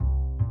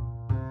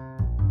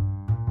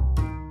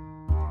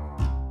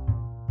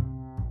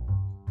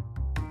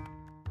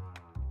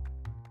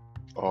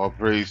All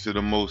praise to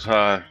the Most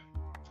High.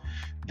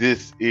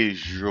 This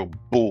is your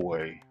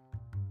boy,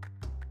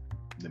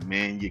 the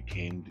man you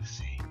came to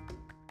see,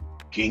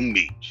 King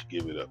Meech.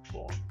 Give it up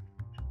for him.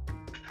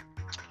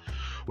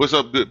 What's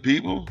up, good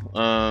people?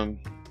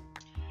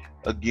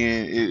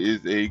 Again, it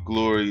is a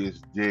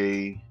glorious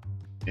day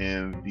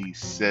in the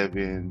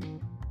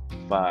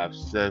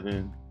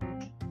 757.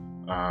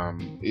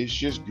 It's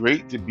just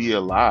great to be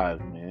alive,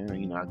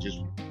 man. I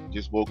just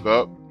woke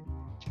up,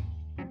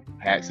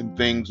 had some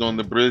things on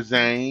the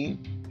Brizane,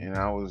 and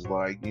I was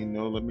like,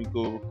 let me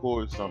go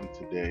record something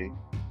today.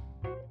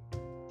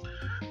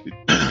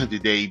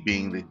 Today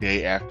being the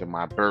day after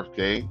my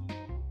birthday.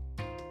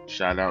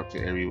 Shout out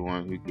to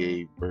everyone who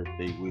gave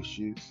birthday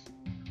wishes,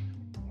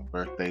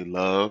 birthday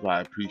love. I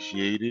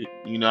appreciate it.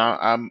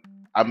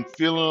 I'm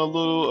feeling a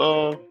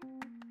little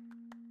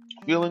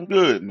feeling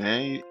good,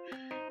 man.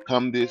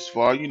 Come this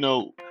far.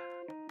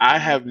 I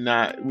have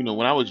not, when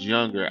I was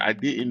younger, I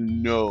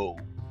didn't know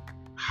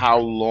how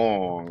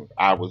long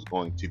I was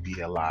going to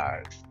be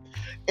alive.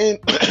 And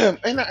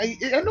and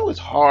I know it's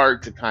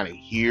hard to kind of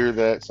hear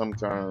that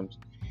sometimes,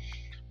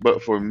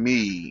 but for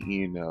me,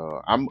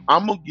 I'm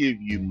gonna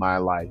give you my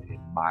life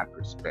in my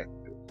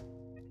perspective,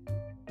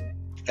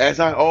 as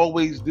I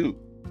always do.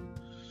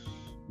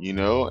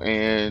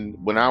 And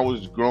when I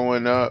was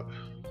growing up,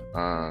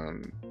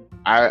 um,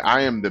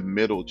 I am the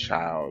middle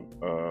child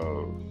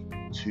of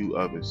two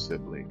other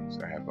siblings.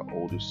 I have an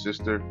older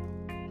sister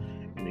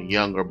and a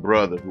younger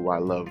brother who I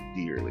love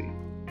dearly.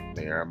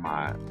 They are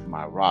my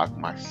rock,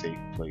 my safe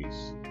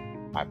place,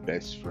 my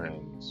best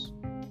friends,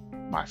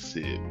 my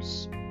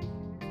sibs.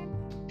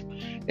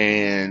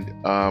 And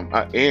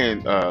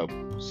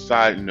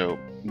side note,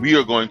 we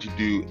are going to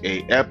do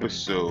a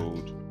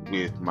episode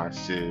with my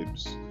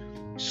sibs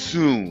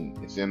soon.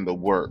 It's in the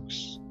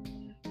works.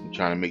 I'm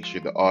trying to make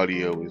sure the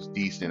audio is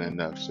decent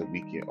enough so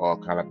we can all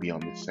kind of be on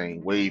the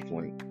same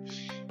wavelength.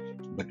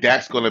 But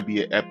that's going to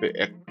be an epic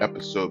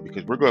episode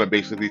because we're going to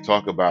basically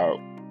talk about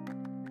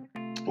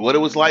what it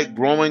was like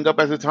growing up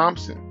as a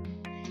Thompson.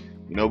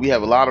 We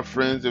have a lot of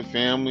friends and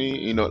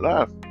family.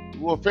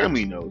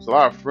 Family knows a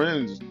lot of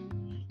friends.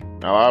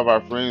 A lot of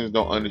our friends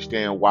don't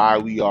understand why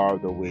we are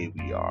the way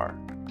we are,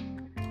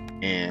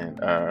 and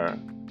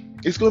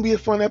it's going to be a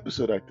fun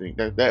episode. I think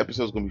that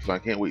episode is going to be fun. I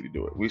can't wait to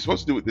do it. We were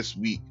supposed to do it this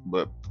week,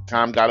 but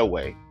time got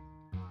away.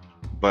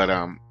 But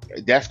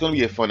that's going to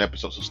be a fun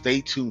episode. So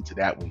stay tuned to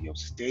that one, yo.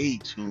 Stay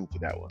tuned for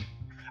that one.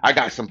 I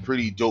got some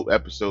pretty dope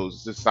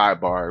episodes. It's a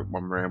sidebar.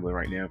 I'm rambling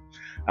right now.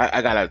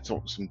 I got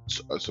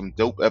some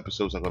dope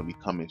episodes are going to be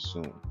coming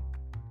soon.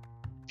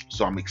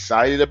 So I'm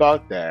excited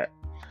about that.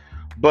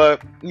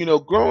 But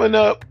growing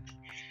up,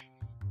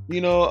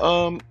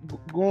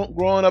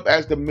 growing up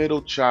as the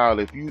middle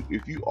child, if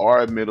you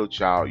are a middle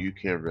child, you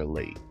can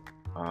relate.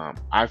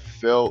 I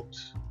felt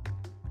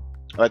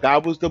like I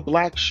was the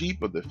black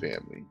sheep of the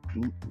family.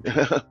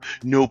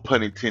 No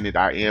pun intended.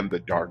 I am the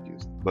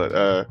darkest, but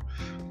I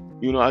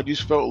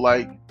just felt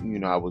like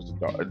I was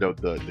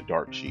the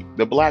dark sheep,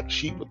 the black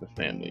sheep of the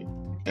family,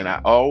 and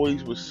I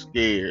always was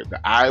scared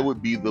that I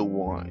would be the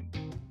one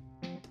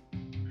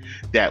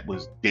that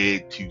was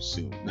dead too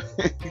soon.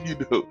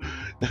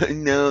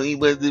 No, he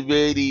wasn't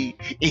ready.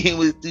 It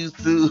was too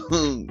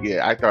soon.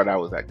 Yeah, I thought I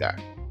was that guy.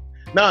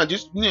 Nah,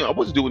 just I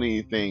wasn't doing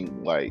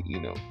anything like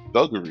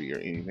thuggery or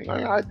anything.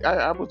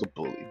 I was a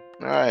bully.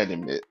 I had to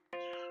admit,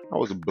 I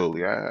was a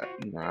bully.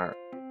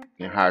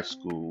 In high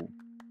school,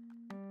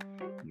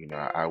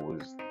 I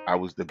was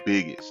the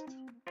biggest,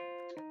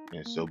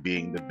 and so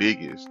being the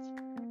biggest,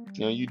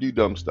 you do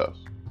dumb stuff,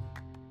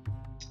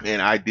 and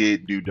I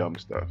did do dumb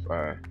stuff.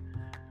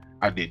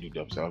 I did do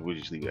dumb stuff. We'll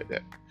just leave it at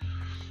that.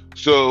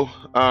 So,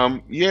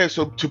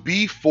 so to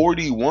be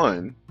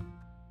 41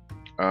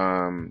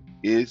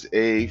 is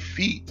a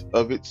feat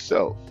of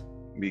itself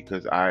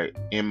because I,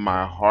 in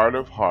my heart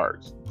of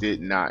hearts, did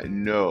not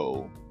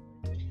know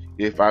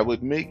if I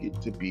would make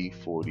it to be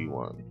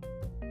 41.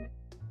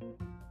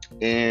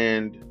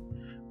 And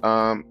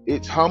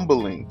it's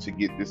humbling to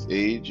get this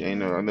age.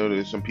 And I know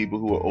there's some people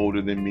who are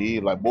older than me,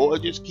 like, boy,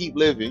 just keep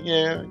living.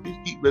 Yeah,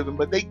 just keep living.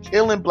 But they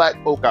killing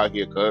black folk out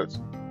here, cuz.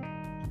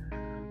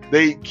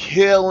 They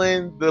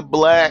killing the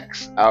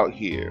blacks out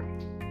here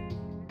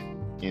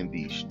in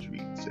these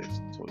streets,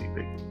 as Tony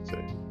Bacon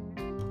said.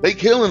 They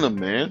killing them,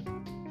 man.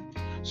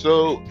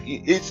 So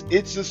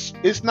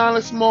it's not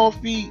a small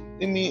feat.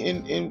 I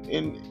mean,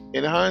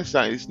 in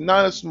hindsight, it's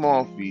not a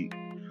small feat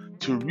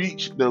to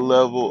reach the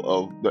level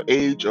of the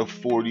age of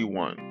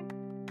 41,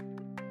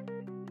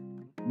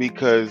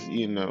 because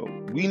we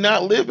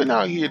not living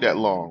out here that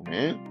long,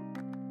 man.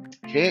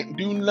 Can't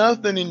do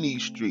nothing in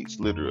these streets,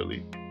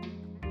 literally,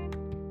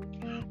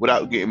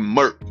 without getting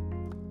murked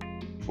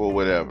for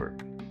whatever.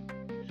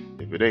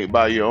 If it ain't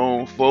by your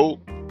own folk,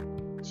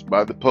 it's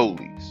by the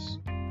police.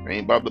 If it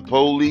ain't by the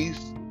police,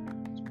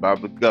 it's by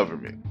the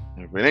government.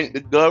 If it ain't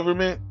the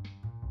government,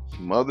 it's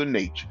Mother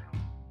Nature.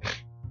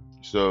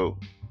 So,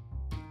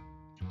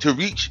 to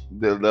reach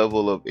the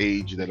level of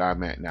age that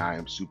I'm at now, I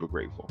am super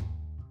grateful.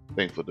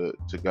 Thankful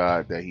to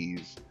God that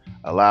He's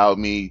allowed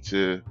me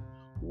to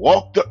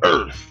walk the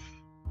earth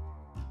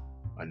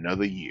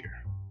another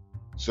year.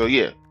 So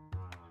yeah,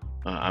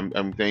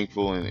 I'm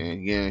thankful, and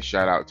again,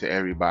 shout out to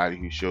everybody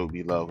who showed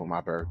me love on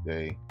my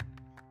birthday.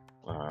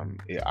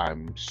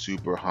 I'm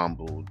super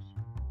humbled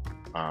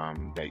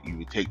that you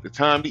would take the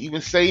time to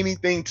even say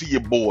anything to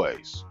your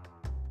boys.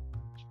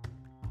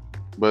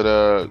 But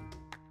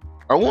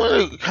I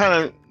want to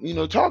kind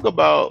of talk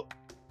about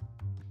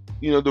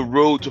the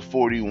road to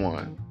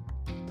 41.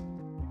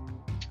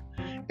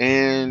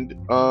 And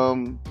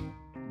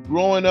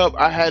growing up,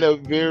 I had a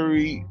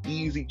very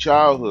easy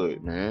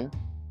childhood, man.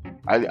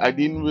 I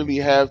didn't really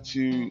have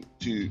to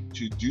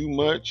do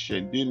much,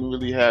 and didn't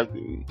really have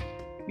to.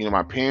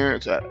 My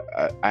parents.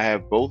 I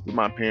have both of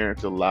my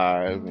parents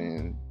alive,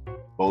 and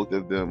both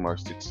of them are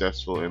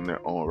successful in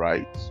their own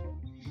rights.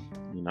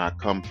 I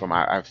come from.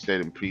 I've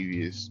said in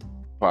previous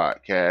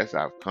podcasts,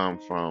 I've come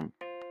from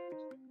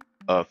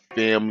a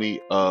family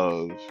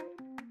of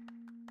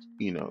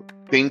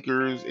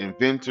thinkers,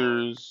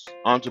 inventors,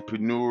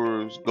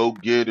 entrepreneurs,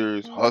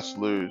 go-getters,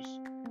 hustlers.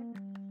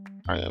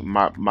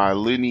 My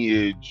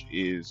lineage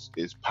is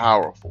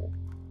powerful,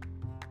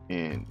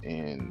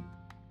 and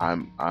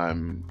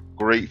I'm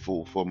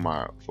grateful for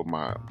my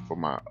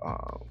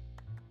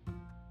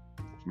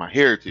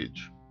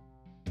heritage.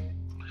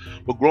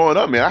 But growing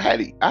up, man, I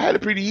had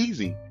it pretty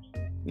easy.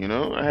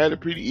 I had it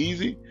pretty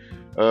easy.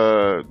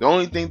 The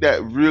only thing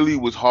that really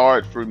was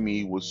hard for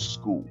me was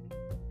school.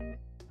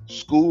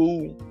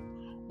 School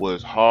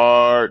was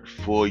hard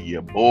for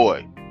your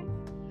boy.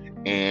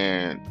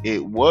 And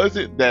it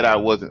wasn't that I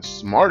wasn't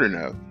smart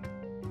enough.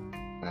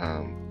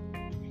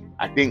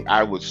 I think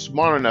I was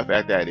smart enough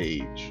at that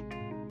age.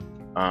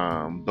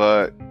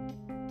 But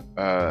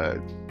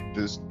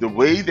the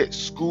way that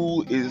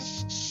school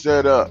is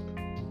set up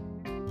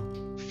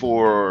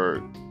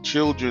for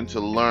children to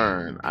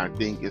learn, I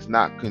think is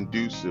not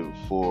conducive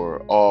for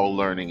all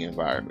learning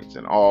environments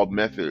and all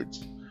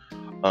methods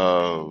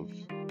of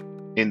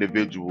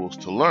individuals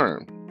to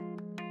learn.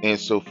 And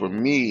so for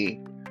me,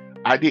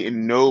 I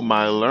didn't know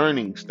my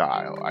learning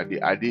style. I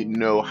didn't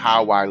know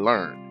how I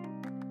learned.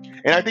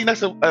 And I think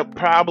that's a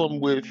problem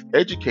with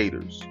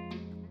educators.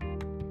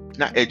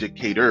 Not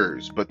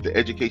educators, but the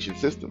education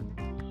system.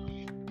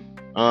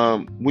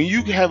 When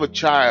you have a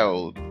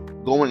child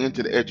going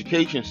into the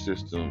education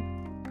system,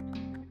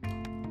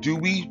 do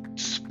we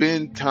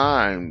spend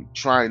time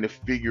trying to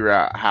figure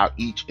out how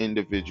each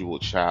individual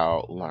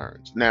child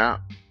learns?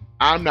 Now,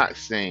 I'm not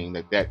saying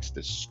that that's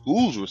the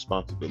school's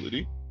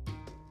responsibility.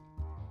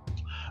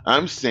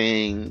 I'm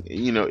saying,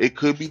 it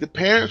could be the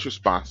parents'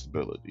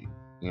 responsibility,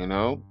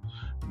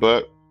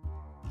 but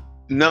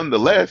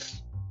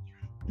nonetheless,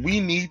 we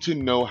need to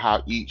know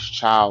how each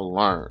child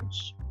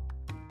learns.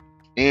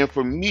 And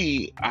for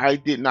me, I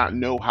did not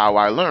know how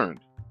I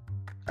learned.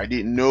 I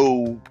didn't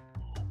know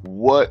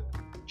what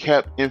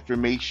kept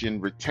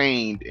information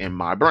retained in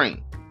my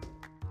brain.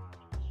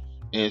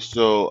 And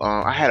so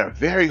I had a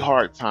very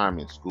hard time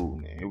in school,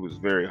 man. It was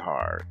very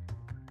hard.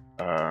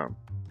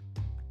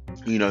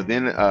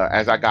 Then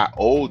as I got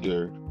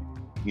older,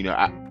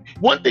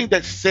 one thing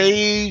that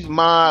saved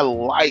my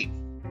life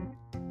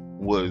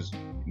was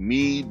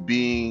me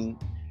being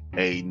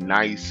a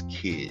nice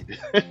kid.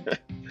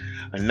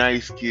 A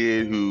nice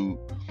kid who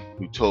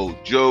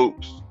told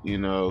jokes,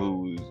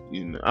 who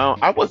was,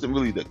 I wasn't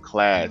really the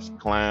class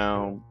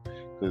clown,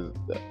 because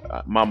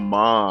my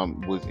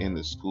mom was in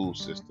the school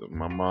system.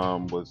 My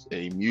mom was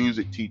a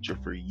music teacher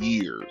for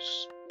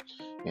years,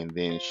 and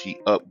then she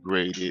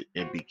upgraded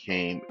and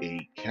became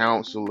a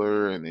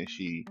counselor, and then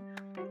she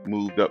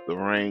moved up the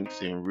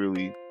ranks and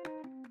really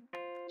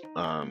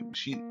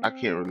I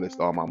can't list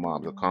all my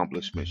mom's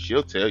accomplishments.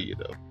 She'll tell you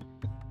though.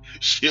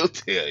 She'll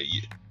tell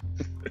you.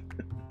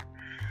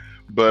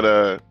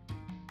 But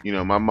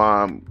my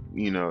mom,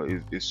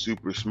 is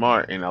super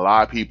smart, and a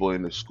lot of people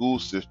in the school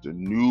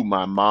system knew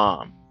my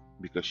mom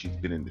because she's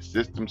been in the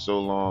system so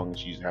long, and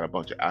she's had a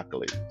bunch of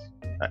accolades,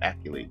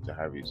 or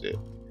however you say it.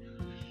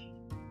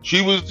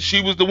 She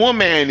was the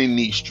woman in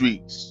these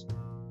streets.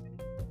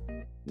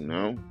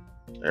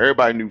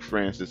 Everybody knew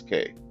Frances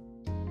K.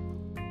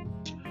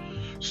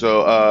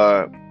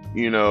 So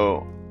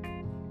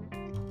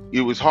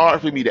it was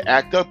hard for me to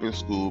act up in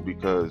school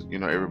because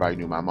everybody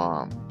knew my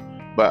mom.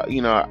 But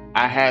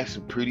I had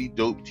some pretty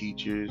dope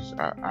teachers.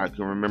 I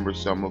can remember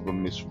some of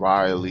them: Miss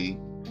Riley,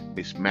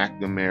 Miss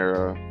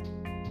McNamara.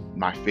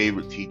 My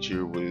favorite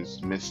teacher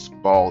was Miss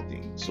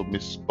Spalding. So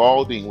Miss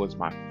Spalding was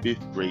my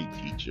 5th grade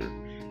teacher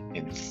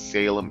in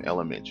Salem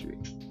Elementary.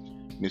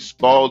 Miss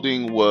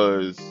Spalding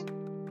was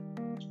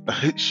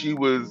she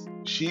was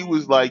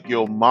like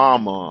your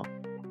mama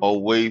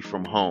away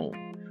from home.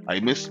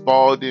 Like Miss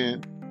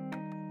Spalding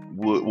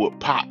would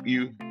pop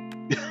you.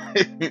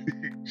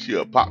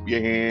 She'll pop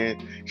your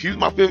hand. She was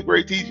my 5th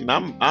grade teacher, and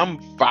I'm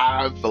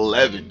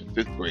 5'11" in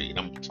 5th grade.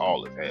 I'm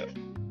tall as hell.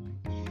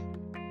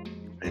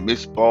 And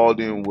Miss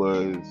Spalding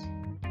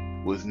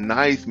was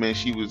nice, man.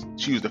 She was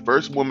the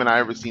first woman I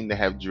ever seen to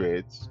have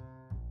dreads.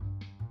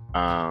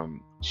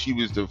 She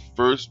was the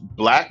first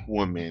black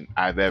woman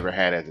I've ever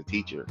had as a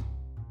teacher.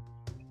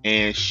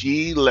 and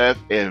she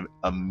left an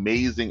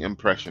amazing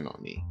impression on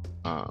me.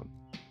 Um,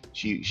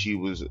 she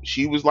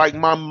was like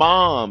my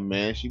mom,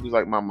 man. She was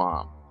like my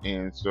mom,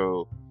 and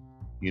so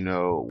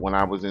when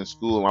I was in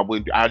school,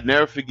 I'd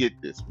never forget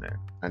this, man.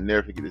 I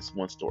never forget this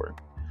one story.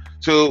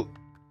 So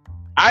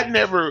I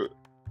never,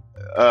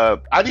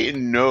 I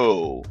didn't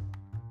know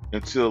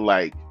until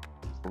like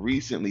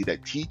recently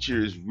that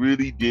teachers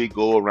really did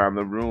go around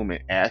the room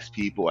and ask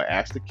people or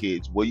ask the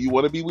kids, what do you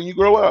want to be when you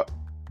grow up?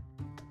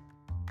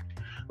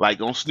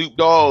 Like on Snoop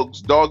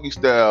Dogg's Doggy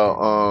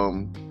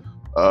Style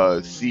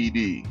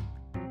CD.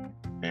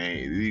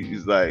 And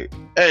he's like,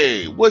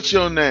 hey, what's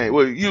your name?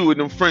 Well, you with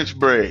them French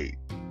braid.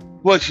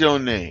 What's your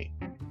name?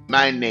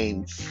 My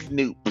name's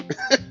Snoop.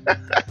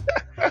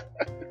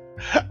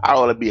 I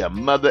want to be a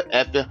mother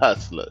effing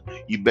hustler.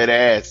 You better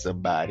ask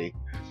somebody.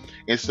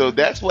 And so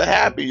that's what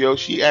happened, yo.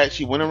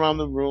 She went around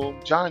the room.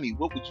 Johnny,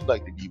 what would you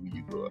like to be when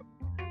you grow up?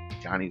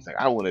 Johnny's like,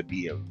 I want to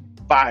be a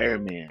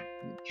fireman.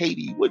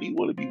 Katie, what do you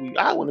want to be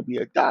I want to be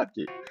a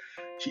doctor.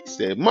 She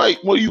said, Mike,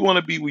 what do you want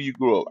to be when you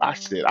grow up? I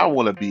said, I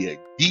want to be a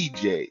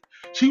DJ.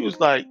 She was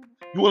like,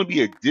 you want to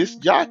be a disc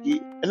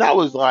jockey? And I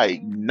was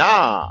like,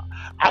 nah,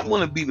 I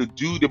want to be the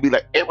dude that be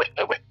like, I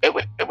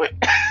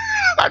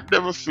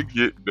never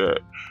forget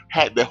that.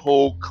 Had the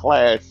whole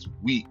class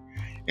weak.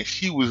 And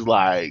she was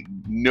like,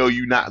 no,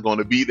 you're not going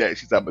to be that.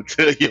 She's like, I'm going to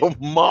tell your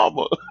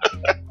mama.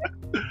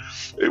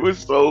 It was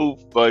so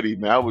funny,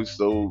 man. I was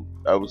so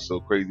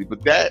crazy.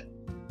 But that,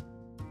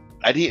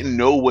 I didn't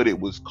know what it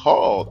was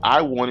called.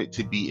 I wanted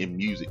to be in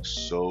music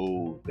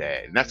so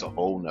bad. And that's a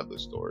whole nother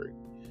story.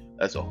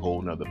 That's a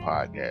whole nother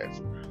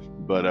podcast.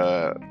 But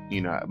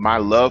my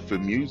love for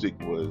music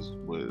was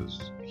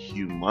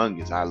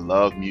humongous. I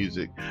love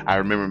music. I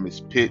remember Miss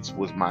Pitts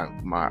was my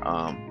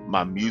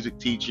music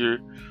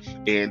teacher,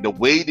 and the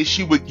way that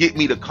she would get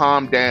me to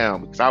calm down,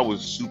 because I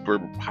was super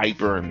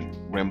hyper and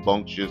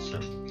rambunctious,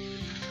 and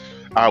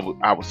I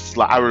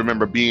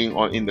remember being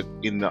in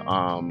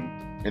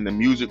the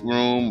music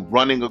room,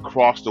 running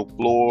across the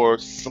floor,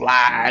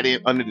 sliding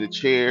under the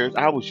chairs.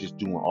 I was just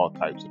doing all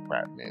types of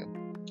crap, man.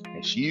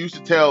 And she used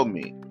to tell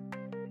me,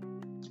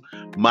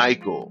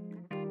 Michael,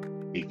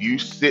 if you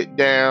sit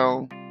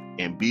down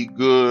and be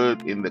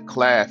good in the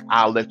class,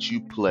 I'll let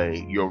you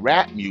play your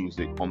rap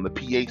music on the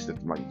PA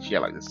system. Like she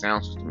had like the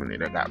sound system in there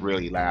that got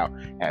really loud,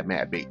 had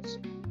mad bass.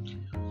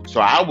 So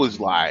I was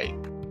like,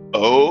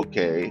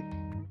 okay.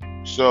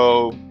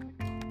 So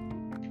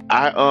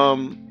I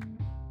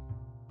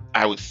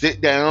would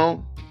sit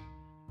down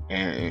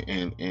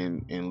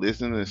and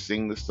listen and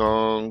sing the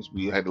songs.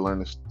 We had to learn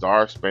the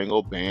Star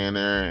Spangled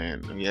Banner,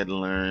 and we had to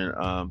learn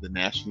the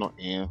national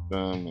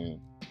anthem, and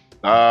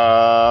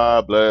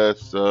God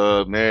bless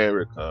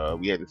America.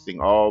 We had to sing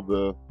all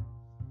the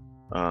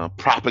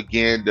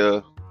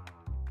propaganda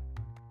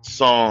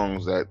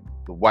songs that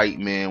the white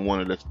man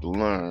wanted us to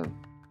learn.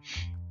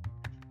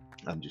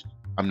 I'm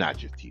not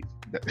just teasing.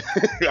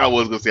 I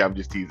was gonna say I'm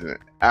just teasing.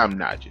 I'm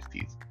not just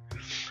teasing.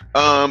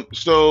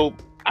 So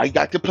I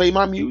got to play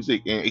my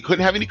music, and it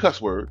couldn't have any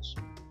cuss words.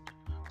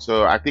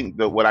 So I think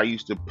that what I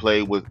used to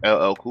play was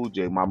LL Cool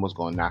J, Mama's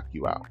Gonna Knock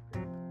You Out.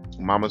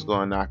 Mama's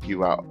Gonna Knock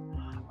You Out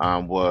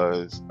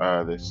was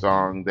the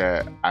song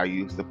that I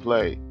used to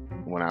play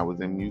when I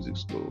was in music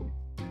school.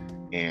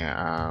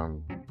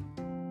 And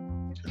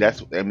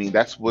that's what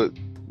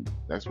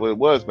it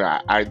was.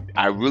 But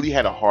I really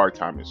had a hard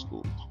time in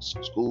school.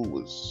 School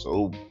was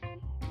so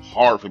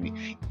hard for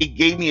me. It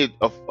gave me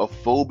a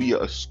phobia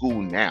of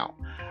school now.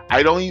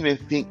 I don't even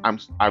think I'm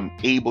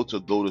able to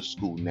go to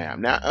school now.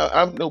 Now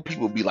I know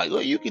people be like, "Oh,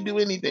 you can do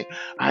anything."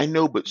 I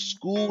know, but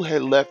school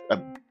had left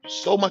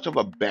so much of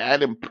a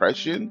bad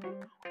impression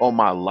on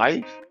my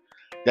life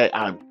that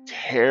I'm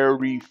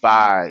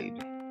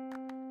terrified,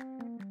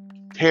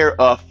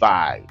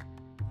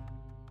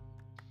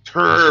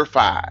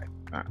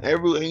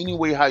 any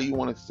way how you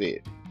want to say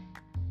it,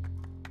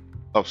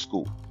 of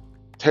school.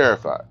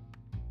 Terrified.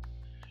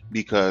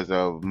 Because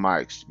of my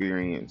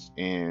experience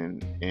in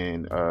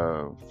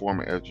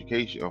formal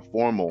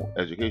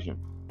education.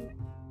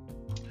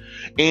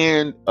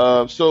 And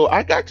so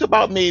I got to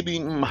about maybe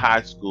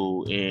high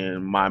school,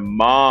 and my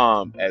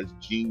mom, as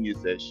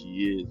genius as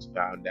she is,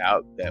 found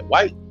out that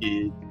white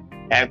kids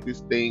have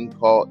this thing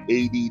called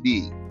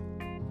ADD.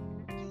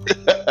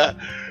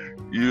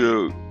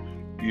 you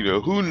know,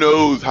 who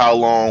knows how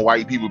long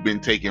white people been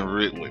taking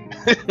Ritalin?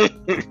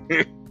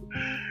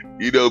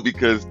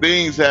 Because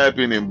things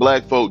happen and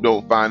black folk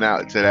don't find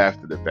out until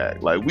after the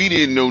fact. Like, we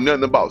didn't know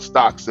nothing about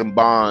stocks and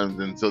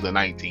bonds until the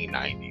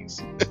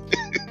 1990s.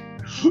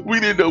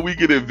 We didn't know we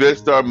could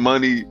invest our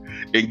money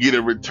and get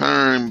a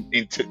return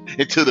into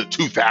the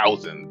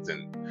 2000s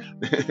and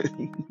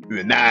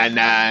the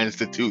 99s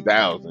to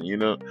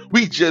 2000.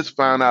 We just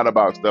found out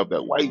about stuff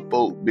that white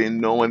folk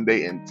been knowing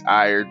their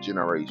entire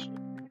generation.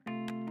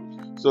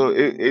 So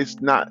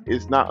it's not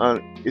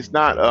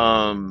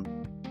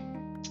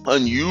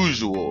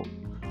unusual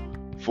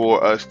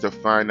for us to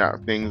find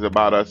out things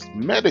about us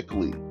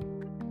medically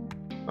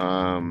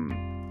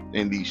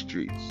in these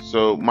streets.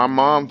 So my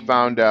mom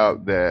found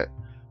out that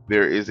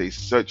there is a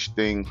such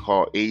thing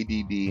called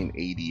ADD and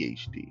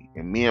ADHD.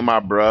 And me and my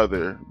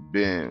brother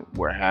Ben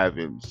were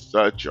having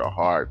such a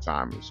hard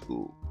time in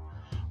school.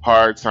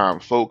 Hard time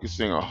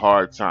focusing, a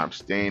hard time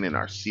staying in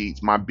our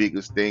seats. My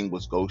biggest thing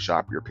was go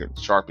sharpen your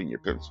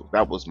pencil.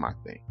 That was my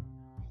thing.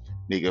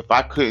 Nigga, if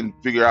I couldn't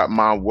figure out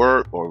my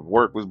work or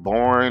work was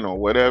boring or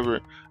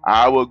whatever,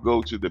 I would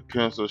go to the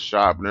pencil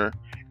sharpener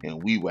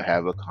and we would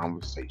have a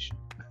conversation.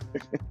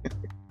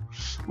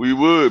 We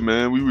would,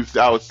 man.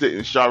 I would sit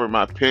and sharpen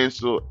my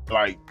pencil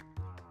like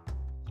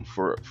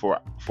for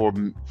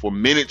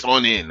minutes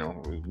on end,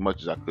 or as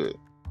much as I could.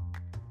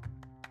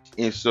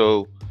 And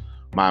so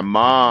my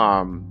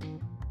mom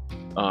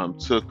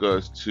took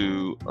us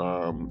to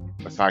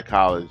a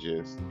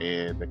psychologist,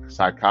 and the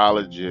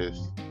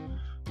psychologist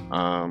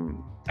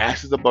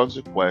asked us a bunch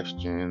of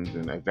questions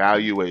and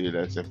evaluated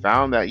us and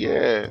found that,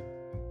 yeah,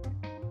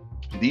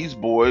 these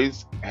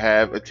boys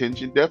have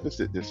attention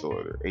deficit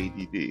disorder,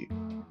 ADD.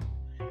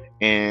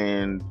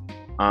 And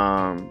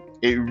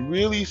it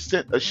really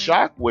sent a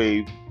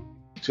shockwave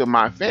to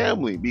my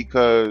family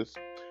because,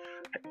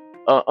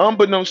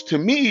 unbeknownst to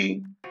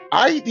me,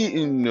 I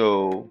didn't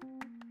know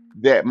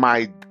that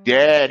my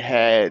dad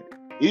had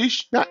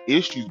not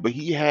issues, but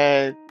he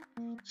had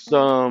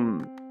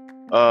some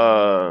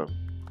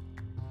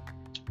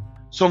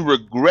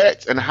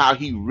regrets in how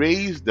he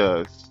raised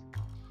us,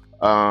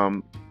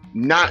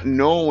 not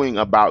knowing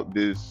about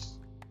this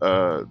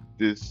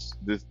this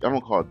I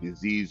don't call it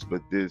disease,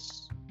 but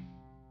this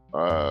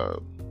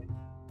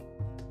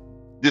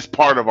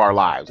part of our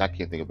lives. I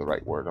can't think of the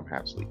right word. I'm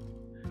half asleep.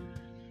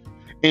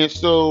 And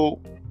so,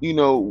 I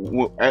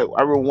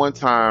remember one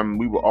time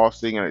we were all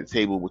sitting at a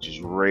table, which is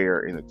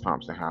rare in the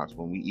Thompson house.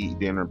 When we eat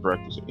dinner,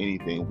 breakfast, or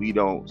anything, we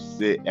don't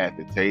sit at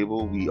the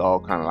table. We all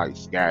kind of like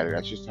scatter.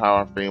 That's just how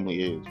our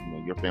family is.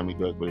 Your family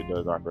does what it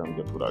does. Our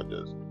family does what ours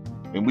does.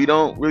 And we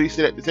don't really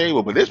sit at the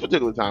table. But this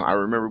particular time, I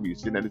remember we were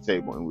sitting at the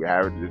table and we were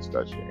having a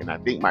discussion. And I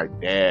think my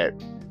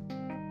dad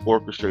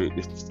orchestrated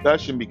this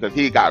discussion because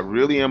he got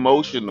really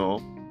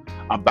emotional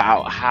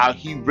about how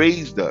he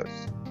raised us,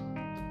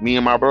 me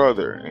and my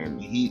brother.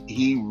 And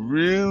he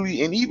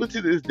really, and even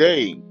to this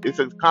day, it's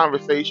a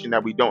conversation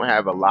that we don't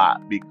have a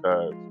lot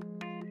because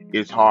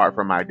it's hard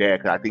for my dad,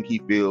 because I think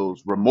he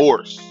feels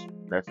remorse,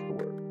 that's the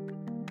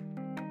word,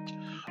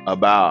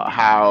 about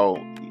how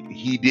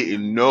he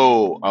didn't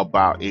know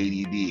about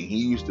ADD. He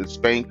used to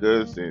spank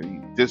us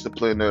and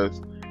discipline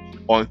us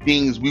on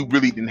things we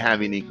really didn't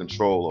have any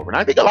control over. And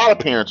I think a lot of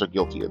parents are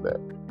guilty of that.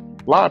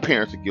 A lot of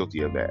parents are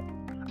guilty of that,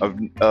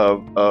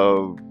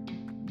 of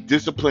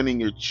disciplining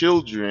your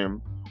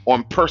children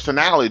on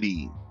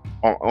personality,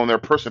 on their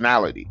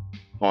personality,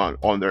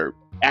 on their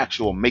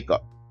actual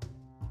makeup.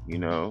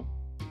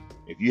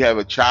 If you have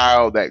a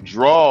child that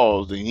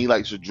draws and he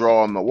likes to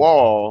draw on the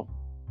wall,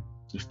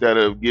 instead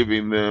of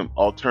giving them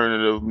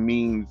alternative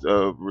means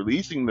of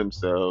releasing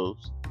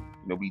themselves,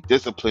 we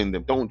discipline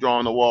them. Don't draw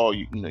on the wall.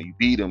 You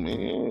beat them,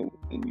 and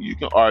you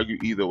can argue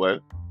either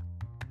way.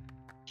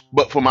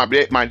 But for my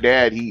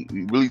dad, he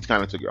really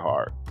kind of took it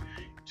hard.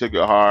 Took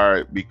it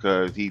hard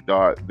because he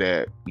thought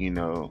that he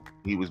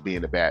was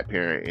being a bad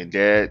parent. And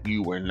Dad,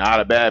 you were not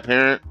a bad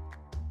parent.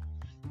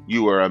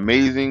 You were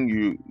amazing.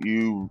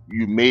 You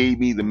made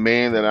me the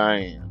man that I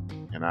am,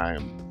 and I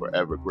am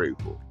forever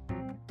grateful.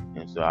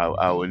 And so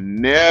I would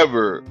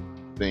never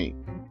think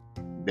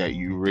that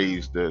you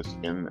raised us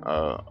in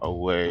a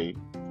way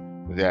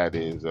that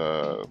is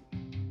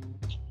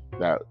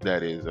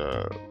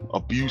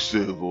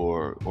abusive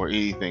or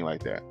anything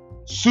like that.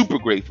 Super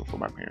grateful for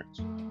my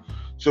parents.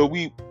 So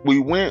we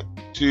went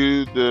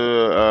to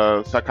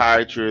the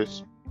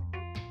psychologist,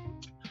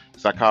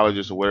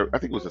 or whatever. I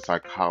think it was a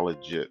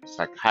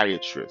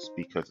psychiatrist,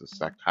 because the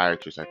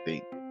psychiatrist, I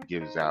think,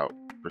 gives out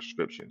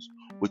prescriptions.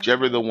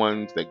 Whichever the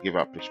ones that give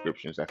out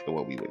prescriptions, that's the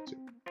one we went to.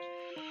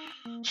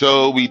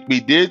 So we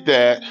did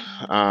that.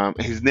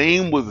 His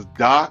name was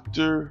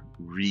Dr.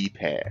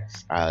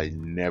 Repass. I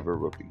never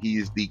repeat. He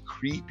is the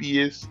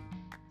creepiest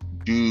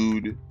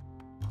dude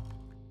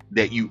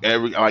that you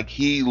ever, like.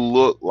 He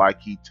looked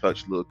like he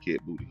touched little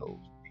kid booty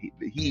holes.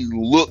 He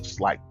looks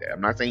like that.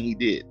 I'm not saying he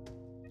did.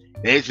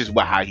 That's just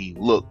how he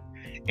looked.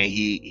 And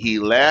he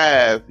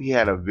laughed. He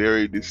had a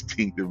very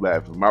distinctive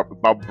laugh.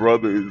 My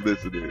brother is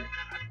listening.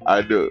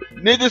 I do.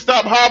 Nigga,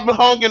 stop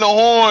honking the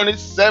horn.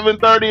 It's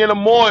 7:30 in the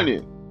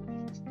morning.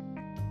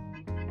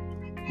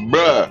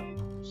 Bruh.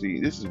 See,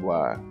 this is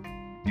why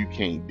you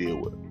can't deal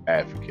with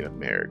African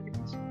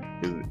Americans.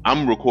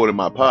 I'm recording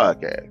my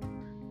podcast,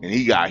 and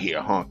he got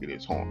here honking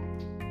his horn.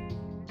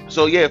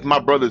 So yeah, if my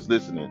brother's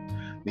listening,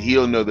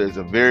 he'll know there's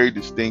a very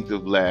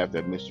distinctive laugh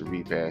that Mr.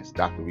 Repass,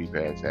 Dr.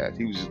 Repass has.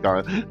 He was just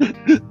going, I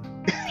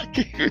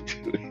can't even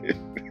do it.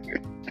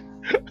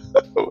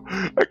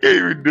 I can't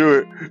even do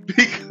it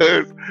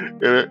because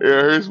it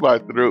hurts my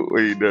throat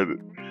when he does it.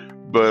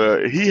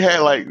 But he had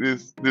like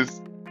this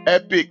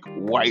epic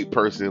white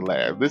person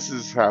laugh. This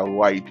is how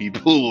white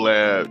people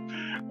laugh.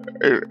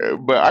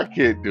 But I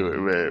can't do it,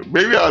 man.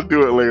 Maybe I'll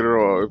do it later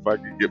on if I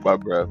can get my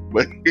breath.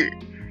 But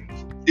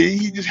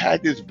he just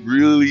had this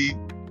really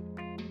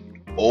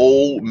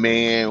old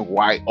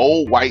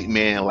white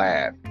man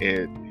laugh,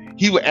 and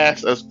he would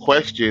ask us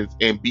questions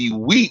and be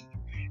weak,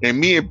 and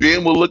me and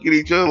Ben would look at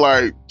each other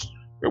like,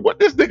 what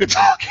this nigga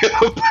talking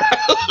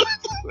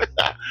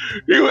about?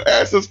 He would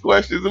ask us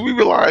questions, and we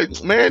be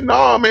like, man,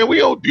 nah, man, we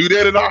don't do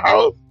that in our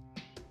house.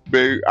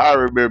 Man, I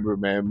remember,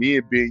 man, me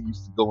and Ben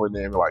used to go in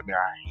there and be like, man,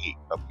 I hate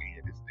coming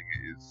here. This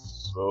nigga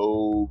is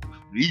so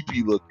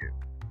creepy looking.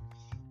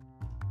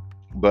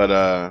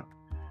 But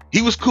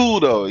he was cool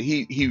though.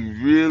 He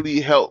really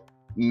helped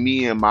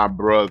me and my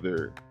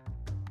brother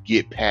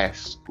get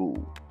past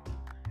school.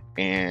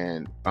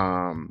 And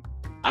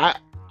I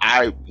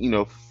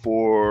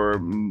for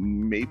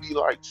maybe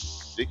like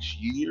 6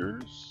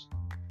 years,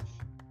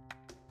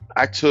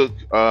 I took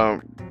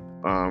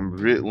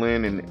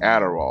Ritalin and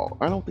Adderall.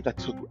 I don't think I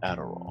took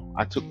Adderall.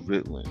 I took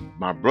Ritalin.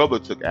 My brother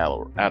took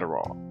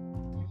Adderall.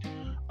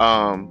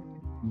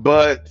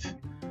 But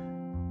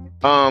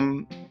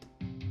um,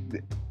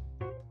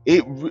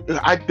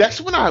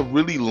 that's when I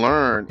really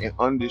learned and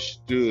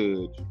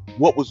understood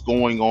what was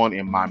going on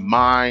in my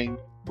mind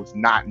was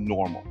not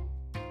normal.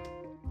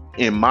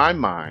 In my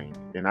mind,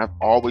 and I've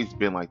always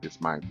been like this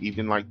mind,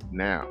 even like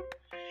now,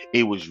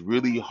 it was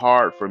really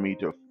hard for me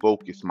to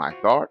focus my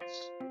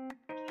thoughts.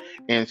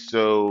 And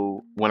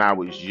so when I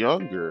was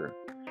younger,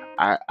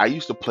 I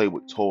used to play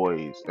with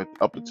toys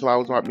up until I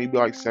was like maybe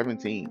like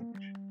 17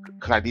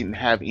 because I didn't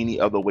have any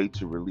other way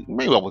to release.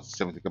 Maybe I was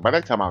 17, 'cause by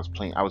that time I was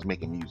playing, I was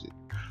making music.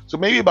 So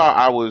maybe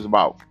I was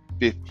about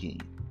 15.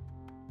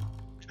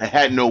 I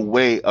had no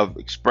way of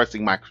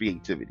expressing my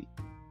creativity.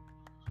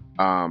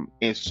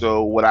 And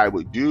so what I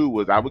would do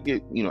was I would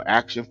get,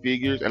 action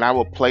figures, and I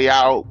would play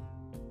out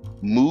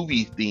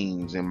movie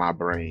themes in my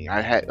brain.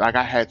 I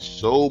had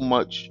so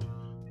much,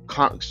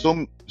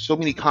 so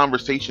many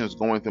conversations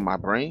going through my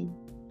brain.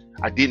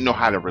 I didn't know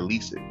how to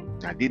release it.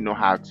 I didn't know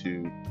how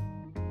to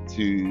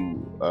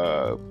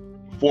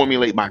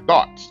formulate my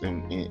thoughts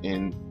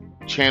and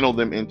channel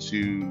them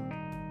into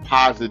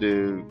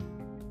positive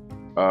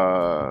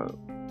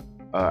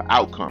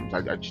outcomes.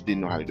 I just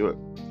didn't know how to do it.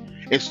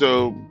 And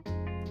so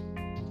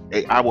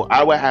I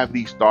would have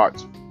these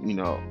thoughts,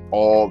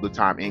 all the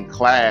time. In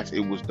class,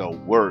 it was the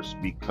worst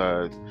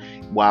because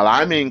while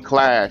I'm in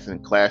class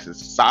and class is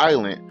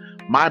silent,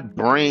 my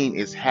brain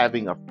is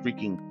having a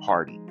freaking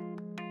party.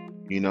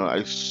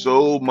 It's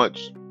so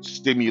much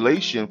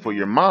stimulation for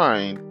your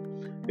mind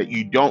that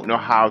you don't know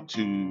how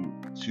to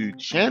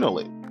channel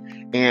it.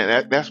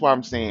 And that's why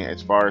I'm saying,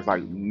 as far as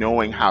like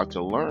knowing how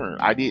to learn,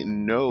 I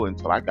didn't know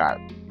until I got,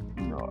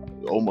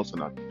 almost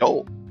an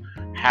adult,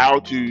 how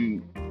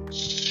to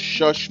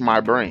shush my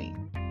brain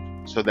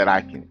so that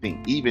I can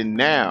think. Even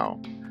now,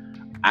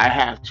 I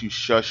have to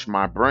shush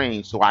my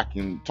brain so I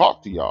can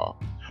talk to y'all.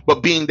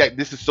 But being that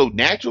this is so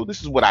natural,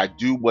 this is what I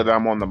do, whether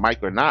I'm on the mic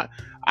or not.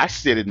 I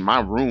sit in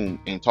my room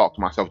and talk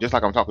to myself just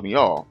like I'm talking to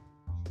y'all.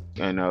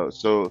 And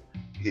so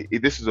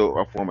this is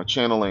a form of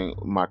channeling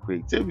my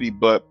creativity.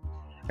 But,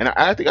 and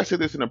I think I said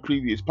this in a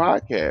previous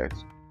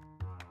podcast,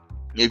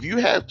 if you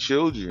have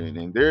children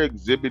and they're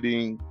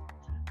exhibiting,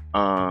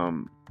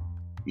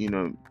 you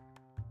know,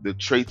 the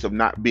traits of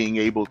not being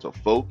able to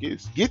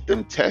focus, get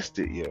them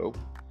tested, yo.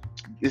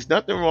 There's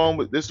nothing wrong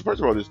with this. First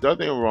of all, there's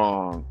nothing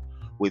wrong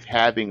with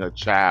having a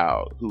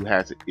child who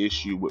has an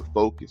issue with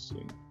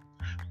focusing.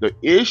 The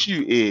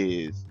issue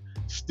is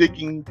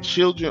sticking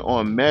children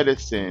on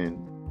medicine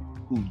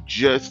who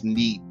just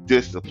need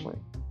discipline.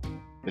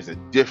 There's a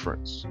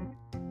difference.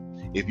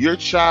 If your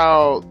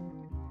child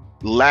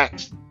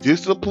lacks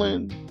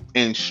discipline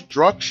and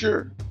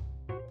structure,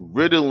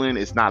 Ritalin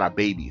is not a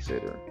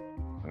babysitter.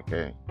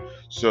 Okay?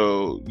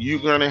 So you're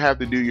going to have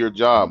to do your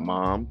job,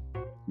 mom.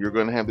 You're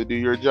going to have to do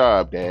your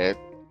job, dad,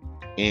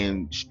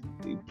 and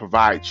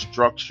provide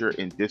structure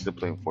and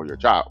discipline for your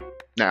child.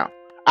 Now,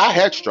 I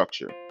had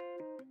structure.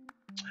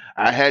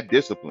 I had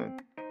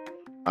discipline,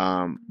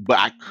 but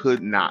I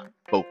could not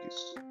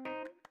focus.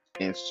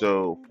 And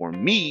so for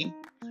me,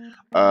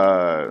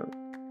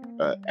 Ritalin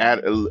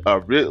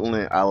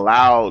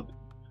allowed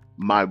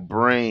my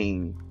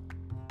brain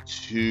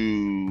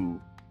to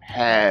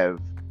have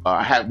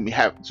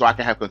so I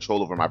can have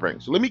control over my brain.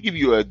 So let me give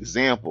you an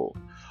example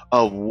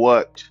of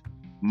what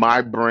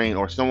my brain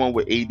or someone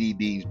with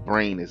ADD's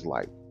brain is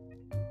like.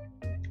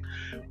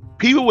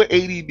 People with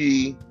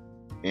ADD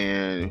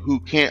and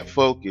who can't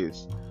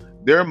focus,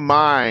 their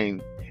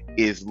mind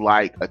is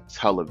like a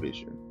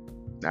television.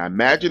 Now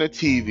imagine a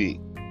TV,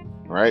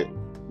 right?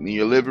 In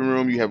your living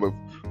room, you have a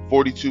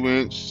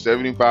 42-inch,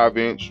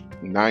 75-inch,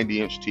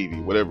 90-inch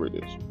TV, whatever it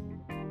is.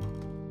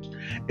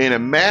 And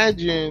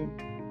imagine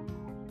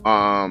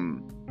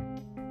on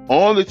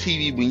the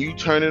TV, when you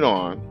turn it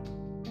on,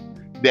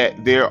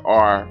 that there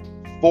are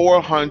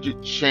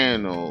 400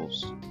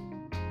 channels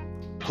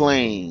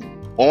playing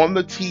on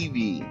the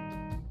TV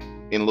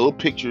in little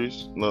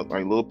pictures, like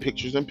little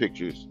pictures and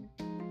pictures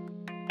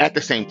at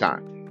the same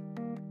time.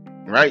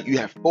 Right? You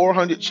have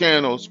 400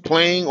 channels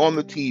playing on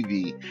the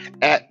TV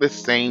at the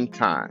same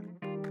time.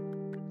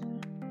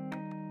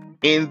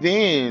 And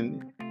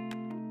then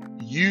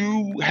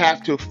you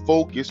have to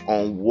focus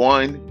on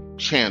one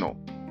channel,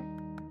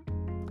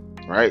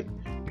 right?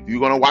 If you're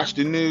going to watch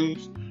the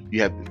news,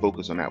 you have to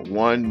focus on that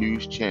one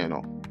news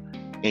channel,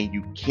 and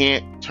you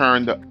can't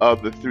turn the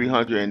other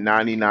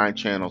 399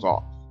 channels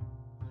off.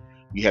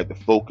 You have to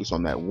focus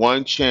on that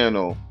one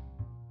channel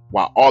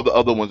while all the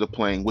other ones are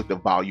playing with the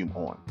volume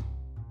on.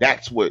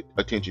 That's what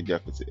attention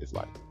deficit is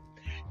like.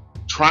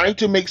 Trying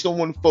to make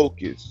someone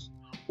focus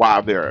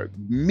while there are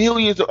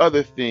millions of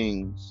other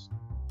things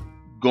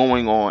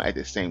going on at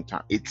the same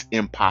time. It's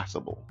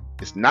impossible.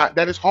 It's not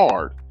that it's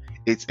hard,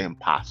 it's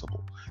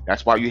impossible.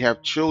 That's why you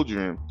have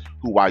children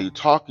who, while you're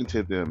talking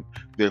to them,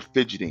 they're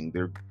fidgeting,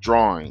 they're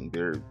drawing,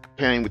 they're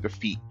playing with their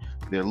feet,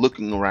 they're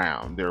looking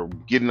around, they're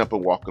getting up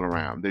and walking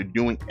around. They're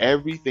doing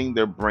everything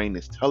their brain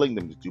is telling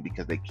them to do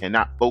because they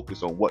cannot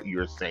focus on what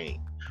you're saying.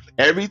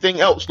 Everything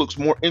else looks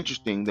more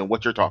interesting than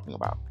what you're talking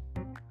about.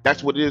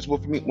 That's what it is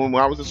with me when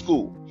I was in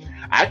school.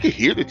 I could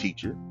hear the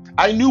teacher.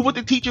 I knew what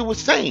the teacher was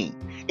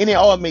saying, and it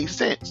all made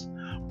sense.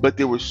 But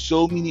there were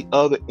so many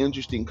other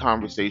interesting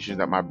conversations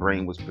that my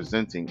brain was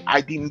presenting.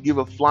 I didn't give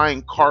a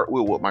flying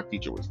cartwheel what my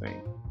teacher was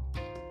saying.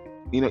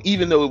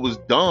 Even though it was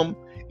dumb,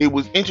 it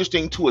was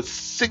interesting to a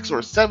 6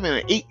 or 7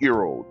 or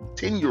 8-year-old,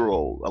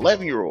 10-year-old,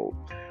 11-year-old.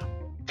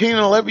 10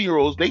 and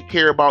 11-year-olds, they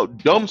care about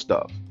dumb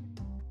stuff.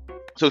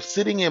 So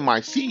sitting in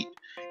my seat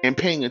and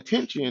paying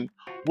attention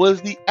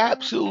was the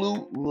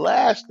absolute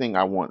last thing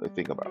I wanted to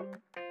think about.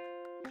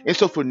 And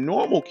so for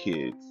normal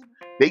kids,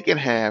 they can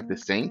have the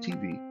same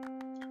TV,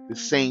 the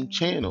same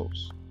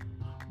channels,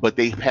 but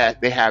they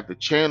have the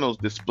channels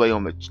display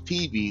on the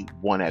TV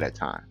one at a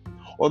time,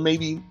 or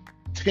maybe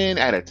 10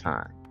 at a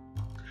time.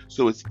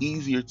 So it's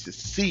easier to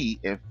see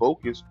and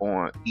focus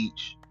on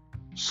each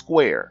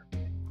square.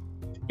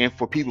 And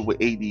for people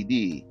with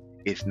ADD,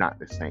 it's not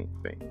the same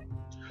thing.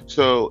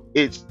 So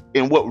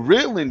what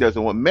Ritalin does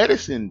and what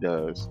medicine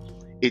does,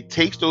 it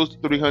takes those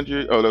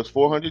 300 or those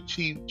 400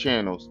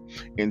 channels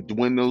and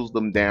dwindles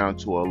them down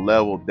to a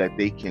level that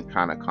they can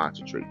kind of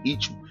concentrate.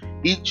 Each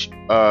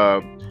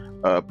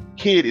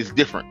kid is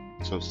different.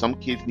 So some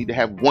kids need to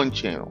have one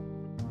channel.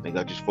 They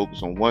got to just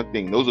focus on one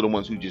thing. Those are the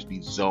ones who just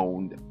be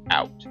zoned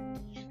out.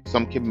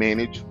 Some can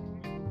manage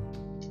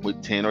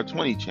with 10 or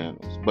 20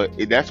 channels, but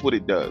that's what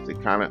it does. It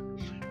kind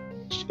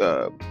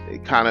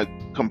of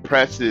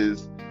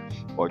compresses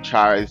or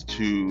tries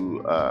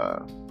to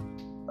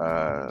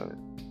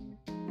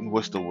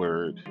what's the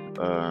word?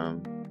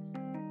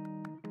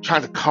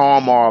 Trying to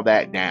calm all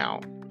that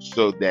down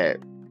so that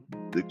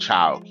the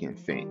child can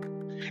think.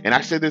 And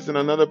I said this in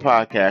another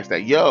podcast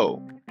that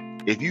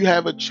if you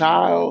have a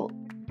child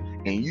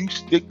and you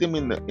stick them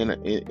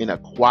in a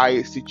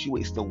quiet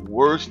situation, the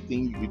worst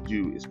thing you could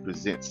do is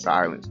present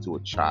silence to a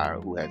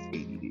child who has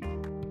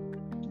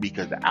ADD,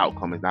 because the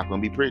outcome is not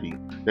going to be pretty.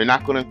 They're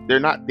not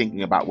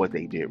thinking about what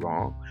they did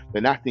wrong.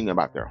 They're not thinking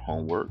about their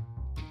homework.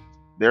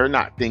 They're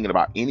not thinking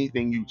about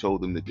anything you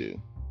told them to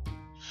do.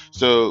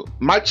 So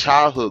my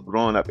childhood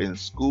growing up in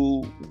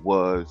school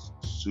was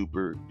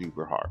super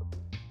duper hard.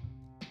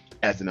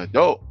 As an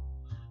adult,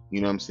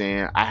 you know what I'm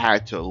saying, I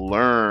had to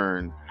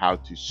learn how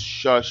to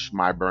shush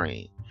my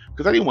brain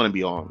because I didn't want to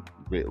be on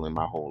Ritalin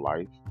my whole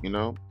life.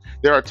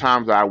 There are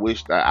times I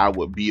wish that I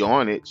would be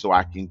on it so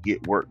I can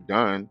get work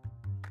done.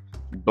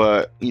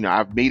 But,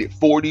 I've made it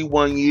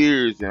 41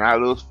 years, and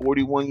out of those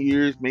 41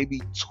 years,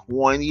 maybe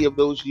 20 of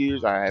those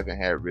years, I haven't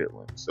had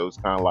Ritalin. So it's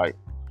kind of like,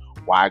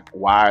 why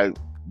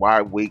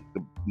wake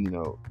the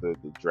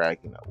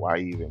dragon up? Why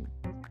even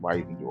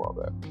do all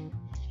that?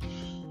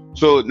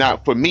 So now,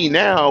 for me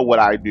now, what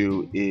I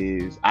do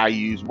is I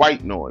use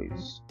white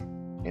noise,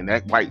 and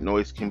that white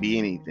noise can be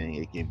anything.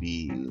 It can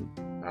be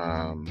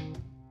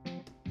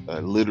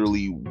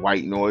literally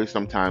white noise.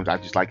 Sometimes I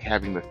just like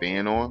having the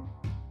fan on.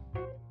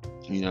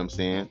 You know what I'm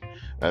saying?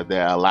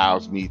 That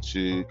allows me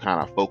to kind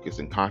of focus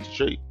and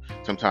concentrate.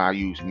 Sometimes I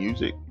use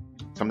music.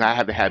 Sometimes I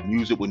have to have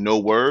music with no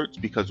words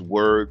because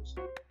words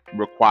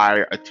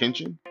require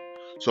attention.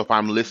 So if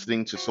I'm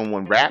listening to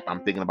someone rap,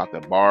 I'm thinking about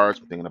the bars,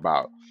 I'm thinking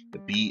about the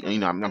beat.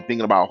 I'm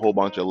thinking about a whole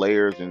bunch of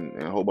layers and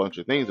a whole bunch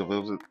of things.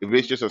 If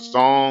it's just a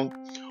song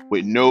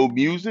with no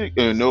music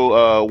and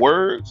no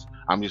words,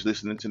 I'm just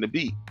listening to the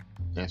beat.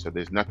 And so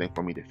there's nothing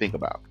for me to think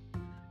about.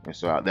 And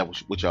so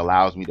which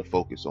allows me to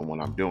focus on what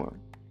I'm doing.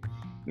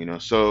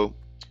 So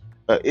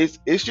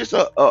it's just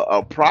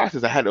a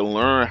process. I had to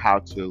learn how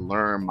to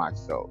learn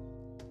myself,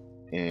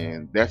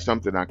 and that's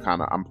something I'm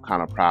kind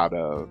of proud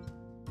of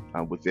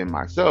within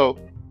myself.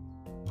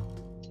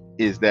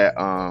 Is that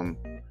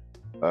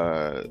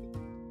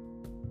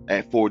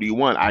at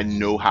 41, I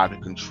know how to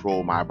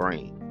control my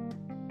brain.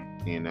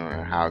 And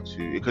how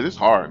to, because it's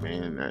hard,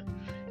 man.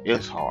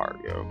 It's hard,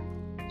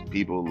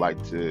 People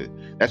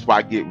that's why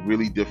I get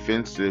really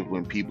defensive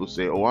when people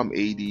say, "Oh, I'm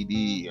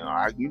ADD."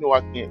 I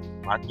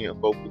can't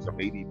focus. I'm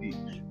ADD.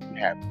 You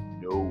have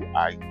no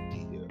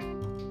idea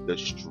the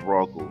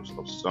struggles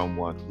of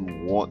someone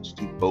who wants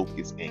to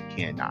focus and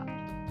cannot.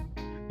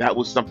 That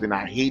was something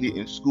I hated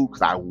in school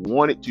because I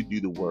wanted to do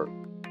the work,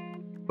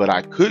 but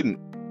I couldn't.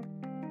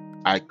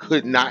 I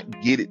could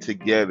not get it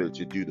together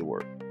to do the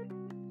work.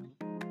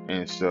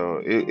 And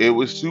so it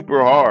was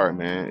super hard,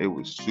 man. It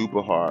was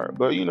super hard.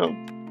 But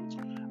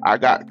I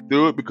got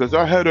through it because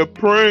I had a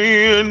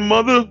praying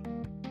mother.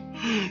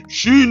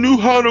 She knew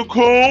how to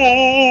call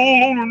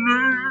on the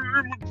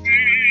name of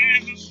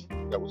Jesus.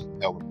 That was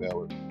Helen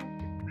Ballard.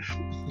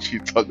 She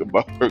talking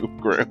about her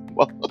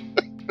grandma.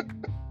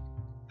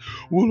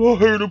 Well, I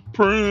heard a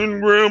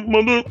praying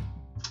grandmother.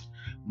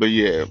 But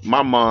yeah,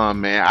 my mom,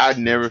 man, I'd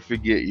never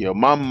forget,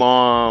 my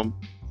mom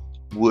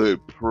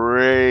would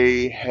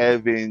pray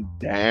heaven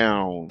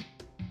down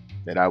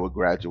that I would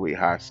graduate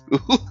high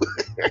school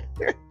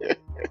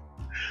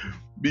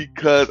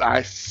because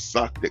I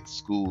sucked at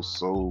school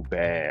so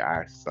bad.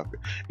 I sucked.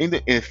 And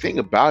the thing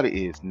about it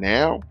is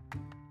now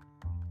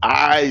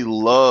I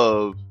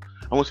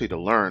won't say to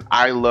learn,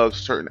 I love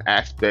certain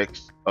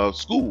aspects of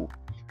school.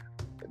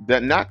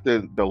 That not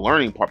the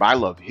learning part, but I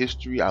love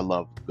history, I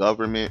love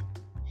government,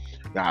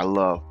 I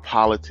love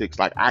politics.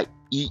 Like I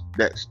eat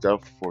that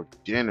stuff for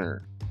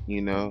dinner,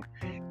 and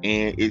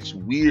it's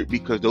weird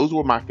because those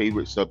were my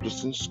favorite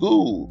subjects in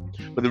school.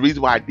 But the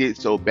reason why I did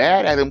so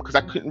bad at them because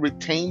I couldn't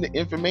retain the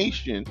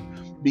information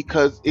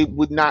because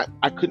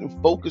I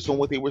couldn't focus on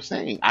what they were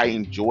saying. I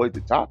enjoyed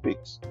the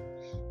topics,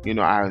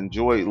 I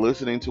enjoyed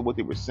listening to what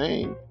they were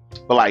saying.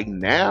 But like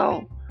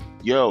now,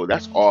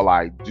 that's all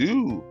I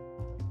do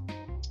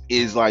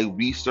is like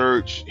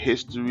research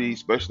history,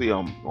 especially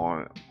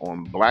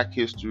on Black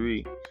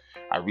history.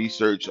 I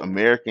research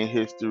American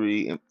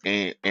history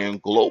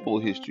and global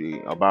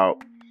history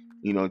about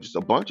just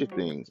a bunch of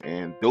things,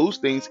 and those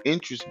things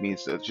interest me.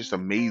 So it's just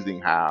amazing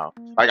how,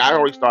 like, I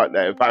always thought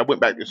that if I went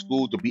back to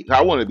school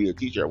I wanted to be a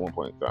teacher at one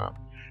point in time.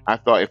 I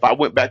thought if I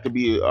went back to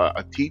be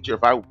a teacher,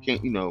 if I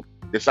can't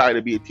decide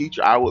to be a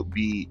teacher, I would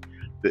be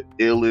the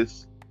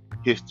illest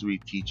history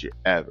teacher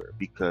ever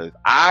because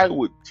I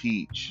would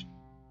teach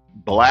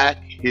Black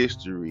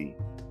history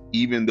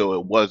even though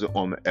it wasn't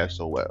on the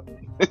SOL.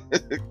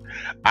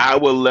 I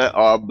would let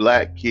our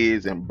Black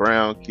kids and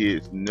brown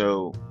kids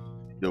know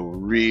the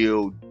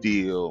real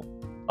deal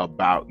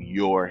about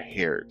your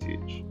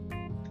heritage.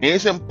 And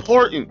it's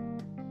important.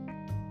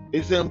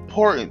 It's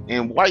important.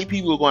 And white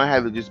people are going to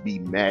have to just be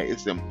mad.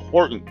 It's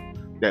important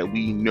that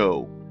we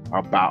know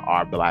about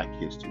our Black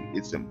history.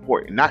 It's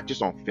important, not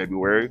just on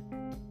February.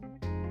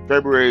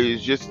 February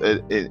is just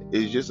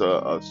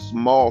a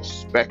small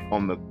speck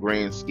on the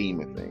grand scheme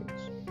of things.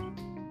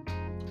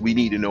 We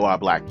need to know our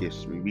Black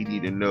history. We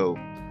need to know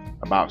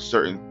about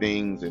certain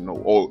things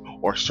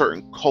or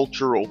certain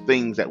cultural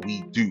things that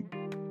we do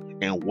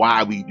and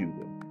why we do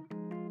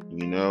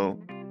them.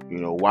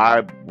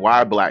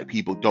 Why Black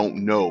people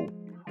don't know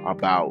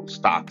about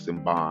stocks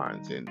and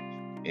bonds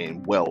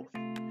and wealth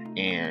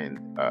and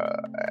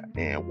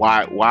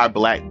why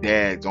Black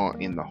dads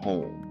aren't in the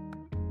home.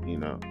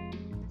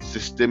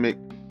 Systemic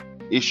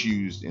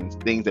issues and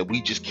things that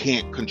we just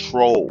can't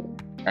control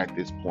at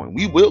this point.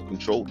 We will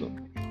control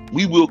them.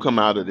 We will come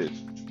out of this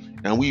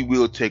and we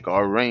will take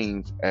our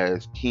reigns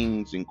as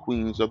kings and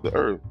queens of the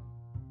earth.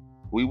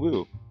 We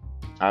will.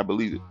 I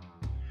believe it.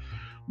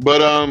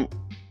 But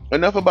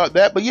enough about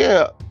that. But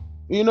yeah,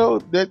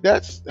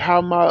 that's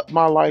how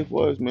my life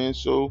was, man.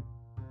 So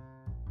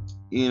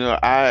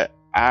I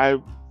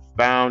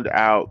found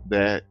out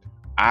that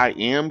I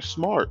am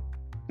smart.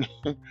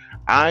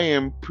 I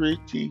am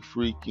pretty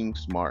freaking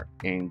smart.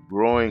 And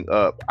growing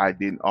up, I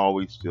didn't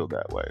always feel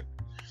that way.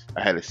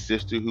 I had a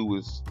sister who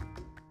was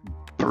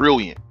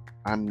brilliant.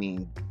 I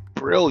mean,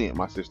 brilliant.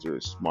 My sister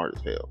is smart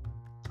as hell.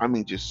 I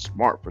mean, just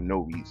smart for no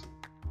reason.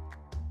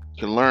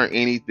 Can learn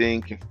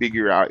anything, can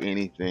figure out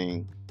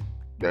anything.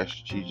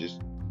 She's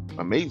just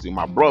amazing.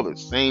 My brother,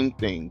 same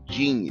thing,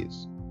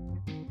 genius.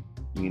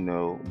 We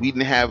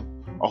didn't have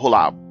a whole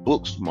lot of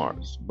book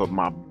smarts, but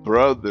my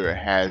brother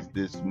has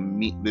this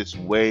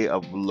way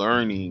of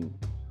learning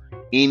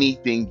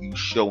anything you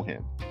show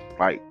him.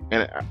 Like,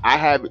 and I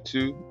have it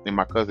too, and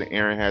my cousin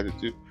Aaron has it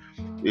too.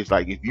 It's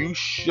like if you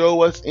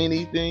show us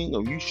anything,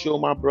 or you show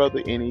my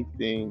brother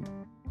anything,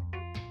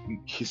 you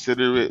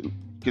consider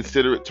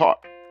it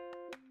taught.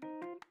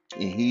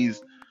 And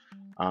he's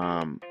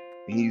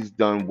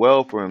done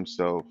well for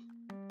himself,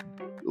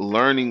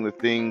 learning the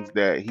things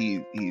that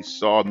he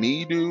saw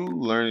me do,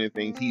 learning the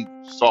things he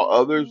saw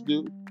others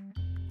do,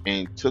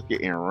 and took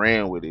it and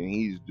ran with it. And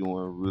he's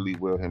doing really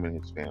well, him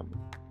and his family.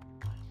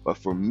 But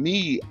for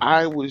me,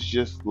 I was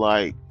just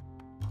like,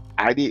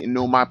 I didn't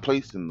know my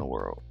place in the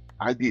world.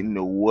 I didn't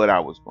know what I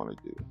was going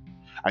to do.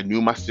 I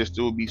knew my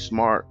sister would be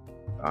smart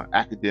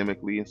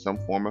academically in some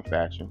form or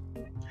fashion.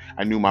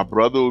 I knew my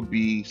brother would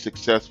be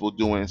successful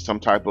doing some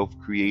type of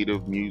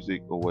creative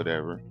music or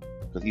whatever,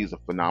 because he's a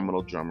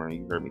phenomenal drummer. And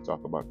you heard me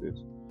talk about this.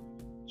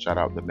 Shout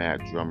out the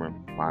Mad Drummer.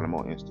 Find him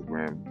on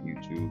Instagram,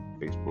 YouTube,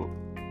 Facebook,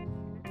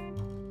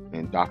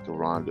 and Dr.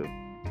 Rhonda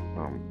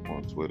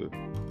on Twitter.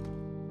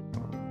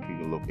 You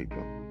can locate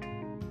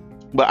them.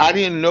 But I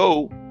didn't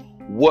know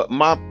what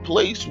my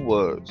place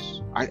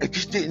was. I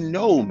just didn't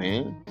know,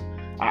 man.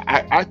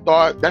 I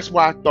thought, that's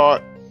why I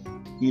thought,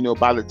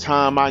 by the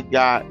time I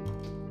got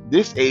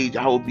this age,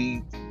 I would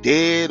be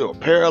dead or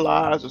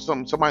paralyzed or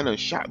something. Somebody done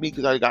shot me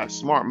because I got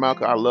smart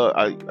mouth. I love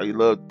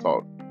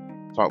talk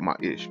my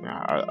ish,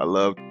 man. I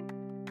love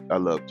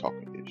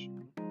talking ish.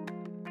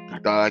 I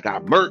thought I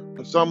got murked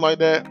or something like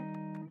that,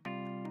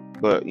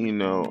 but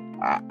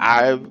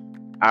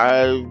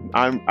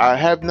I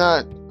have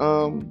not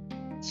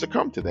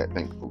succumbed to that,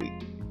 thankfully.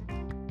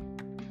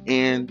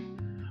 And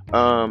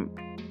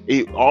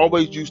it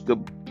always used to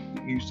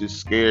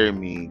scare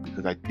me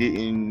because I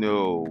didn't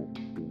know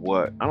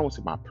what, I don't want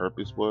to say my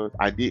purpose was.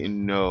 I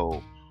didn't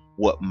know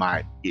what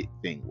my it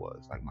thing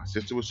was. Like, my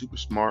sister was super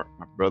smart,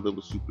 my brother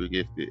was super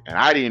gifted, and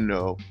I didn't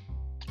know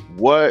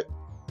what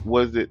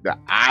was it that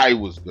I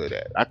was good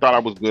at. I thought I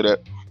was good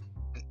at,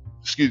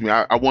 excuse me,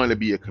 I wanted to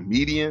be a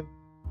comedian,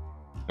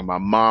 and my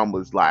mom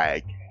was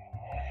like,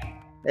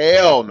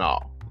 hell no.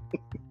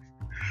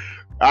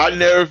 I'll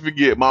never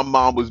forget, my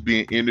mom was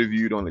being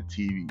interviewed on the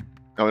TV.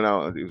 Coming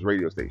out, it was a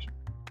radio station.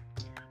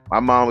 My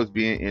mom was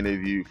being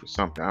interviewed for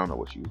something. I don't know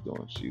what she was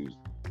doing.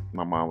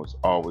 My mom was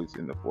always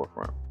in the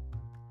forefront.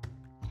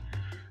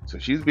 So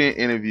she was being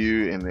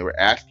interviewed, and they were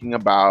asking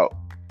about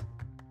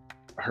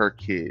her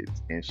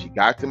kids. And she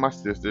got to my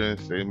sister and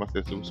said my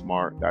sister was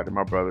smart. Got to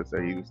my brother,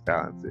 said he was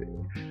talented.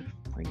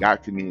 And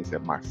got to me and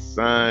said, my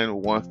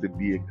son wants to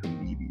be a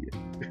comedian.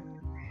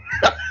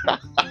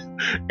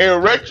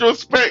 In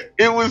retrospect,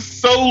 it was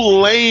so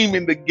lame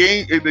in the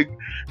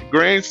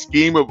grand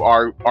scheme of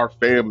our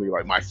family.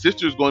 Like, my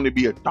sister's going to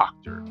be a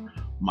doctor.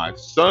 My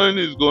son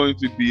is going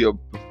to be a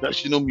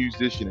professional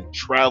musician and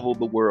travel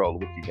the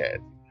world, which he has.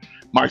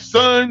 My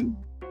son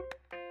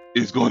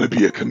is going to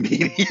be a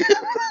comedian.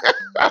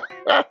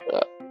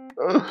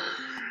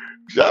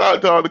 Shout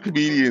out to all the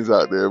comedians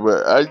out there,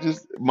 but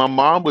my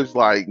mom was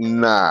like,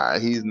 nah,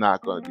 he's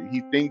not going to do.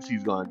 He thinks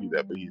he's going to do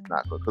that, but he's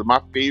not going to. Because my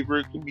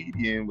favorite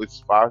comedian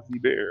was Fozzie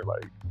Bear.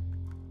 Like,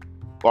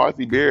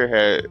 Fozzie Bear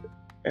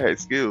had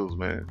skills,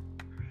 man.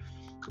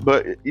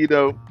 But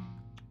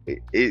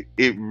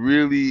it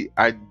really,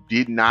 I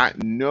did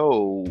not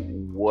know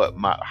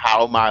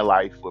how my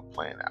life would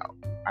plan out.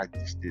 I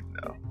just didn't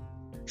know.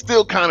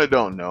 Still kind of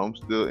don't know. I'm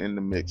still in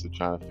the mix of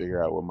trying to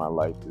figure out what my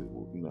life is,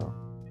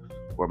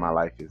 where my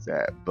life is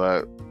at.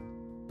 But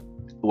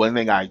one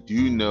thing I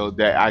do know,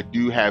 that I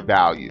do have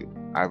value.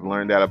 I've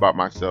learned that about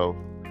myself.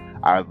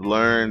 I've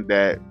learned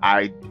that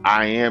I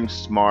am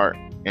smart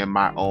in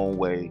my own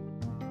way.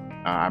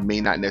 I may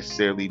not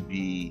necessarily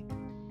be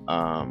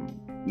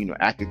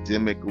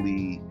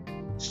academically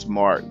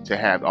smart to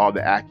have all the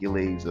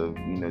accolades of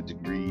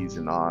degrees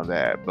and all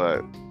that,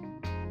 but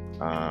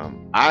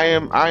I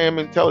am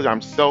intelligent.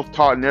 I'm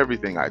self-taught in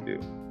everything I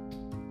do.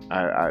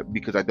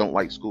 Because I don't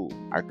like school.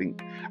 I think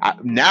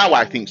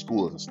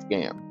school is a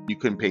scam. You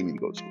couldn't pay me to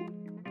go to school.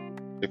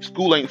 If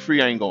school ain't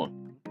free, I ain't going.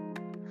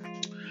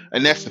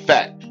 And that's the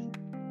fact.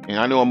 And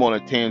I know I'm on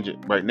a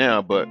tangent right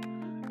now, but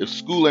if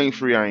school ain't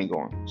free, I ain't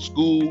going.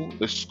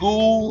 The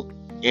school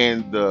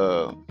and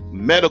the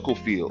medical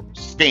field,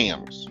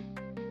 scams.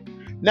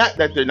 Not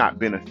that they're not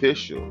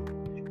beneficial,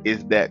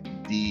 is that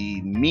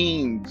the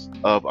means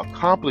of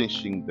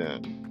accomplishing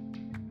them,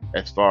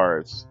 as far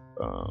as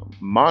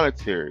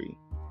monetary,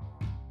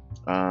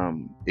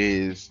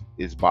 is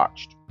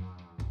botched.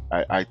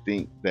 I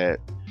think that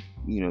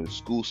the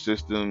school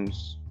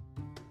systems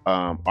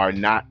are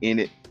not in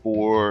it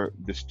for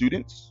the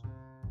students.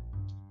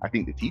 I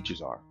think the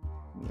teachers are,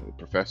 the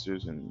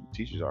professors and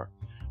teachers are,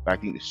 but I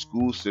think the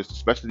school system,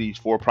 especially these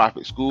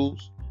for-profit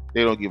schools,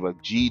 they don't give a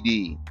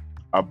GD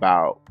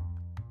about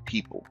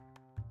people.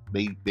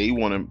 They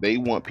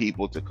want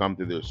people to come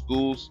to their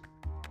schools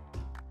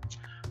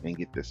and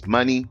get this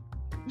money.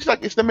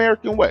 It's the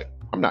American way.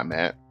 I'm not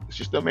mad. It's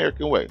just the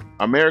American way.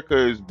 America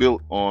is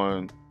built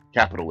on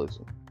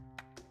capitalism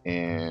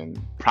and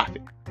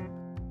profit,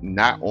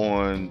 not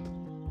on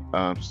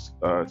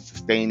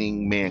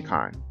sustaining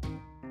mankind.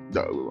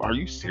 Are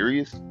you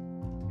serious?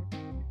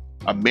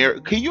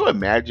 Can you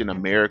imagine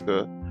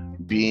America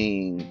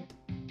being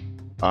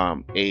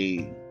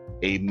a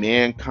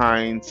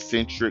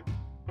mankind-centric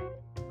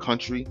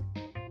country?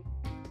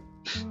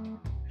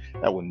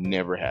 That would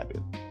never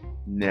happen.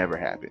 Never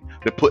happen.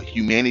 To put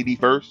humanity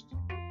first.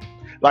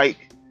 Like,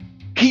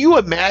 can you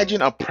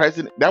imagine a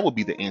president? That would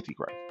be the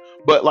Antichrist.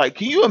 But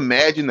can you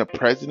imagine the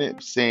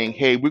president saying,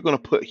 hey, we're going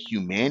to put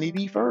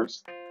humanity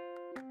first?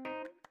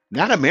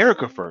 Not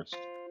America first.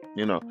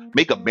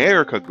 Make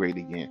America great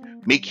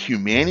again. Make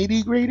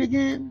humanity great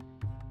again.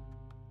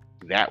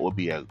 That would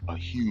be a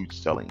huge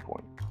selling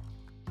point,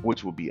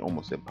 which would be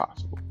almost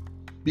impossible.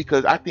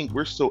 Because I think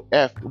we're so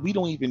effed, we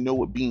don't even know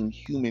what being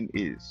human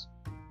is.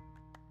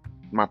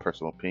 My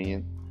personal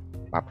opinion,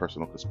 my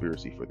personal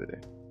conspiracy for the day.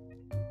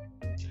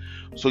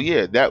 So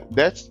yeah,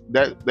 that's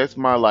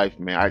my life,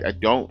 man. I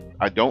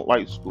don't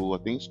like school. I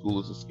think school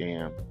is a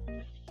scam.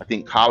 I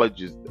think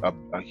college is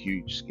a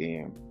huge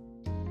scam.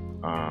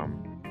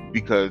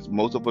 Because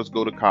most of us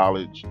go to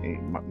college,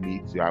 and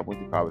me too. I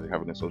went to college and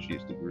have an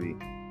associate's degree.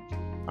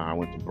 I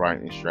went to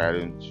Bryant and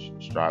Stratton.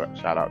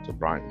 Shout out to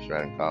Bryant and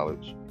Stratton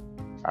College.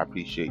 I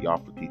appreciate y'all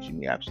for teaching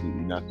me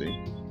absolutely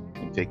nothing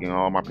and taking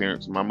all my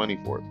parents and my money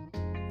for it.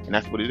 And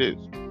that's what it is.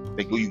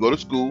 You go to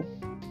school.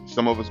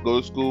 Some of us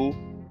go to school,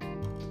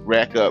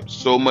 rack up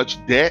so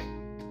much debt.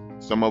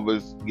 Some of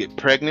us get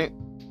pregnant.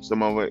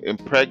 Some of us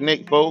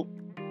impregnate folk.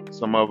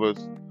 Some of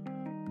us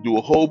do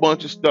a whole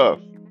bunch of stuff,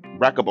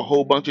 rack up a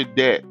whole bunch of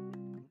debt,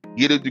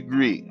 get a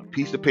degree, a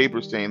piece of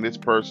paper saying this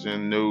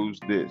person knows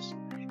this,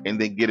 and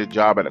then get a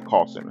job at a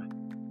call center.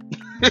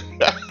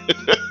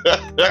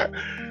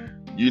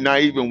 You're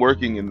not even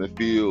working in the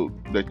field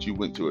that you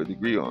went to a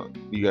degree on.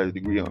 You got a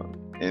degree on,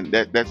 and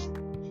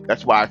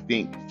that's why I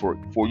think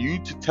for you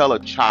to tell a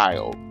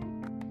child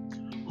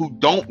who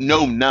don't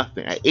know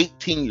nothing at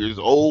 18 years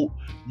old,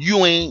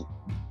 you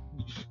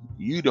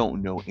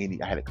don't know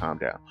any. I had to calm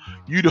down.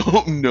 You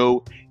don't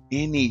know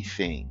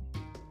anything,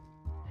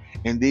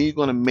 and then you're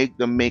gonna make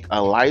them make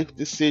a life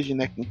decision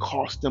that can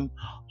cost them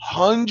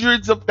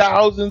hundreds of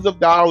thousands of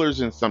dollars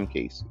in some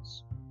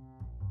cases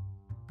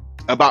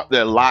about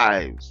their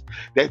lives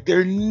that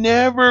they're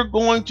never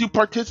going to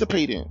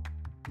participate in.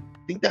 I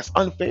think that's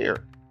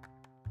unfair.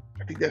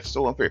 I think that's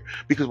so unfair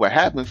because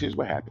here's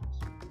what happens.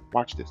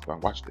 Watch this,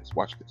 God. Watch this.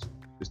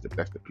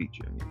 That's the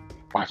preacher.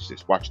 Watch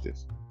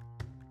this.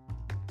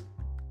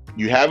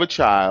 You have a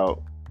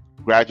child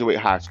graduate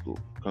high school.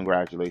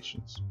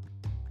 Congratulations.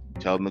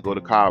 You tell them to go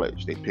to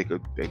college. They pick a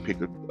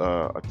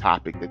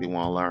topic that they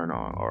want to learn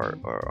on or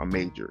a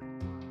major.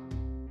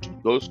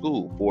 Go to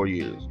school 4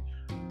 years.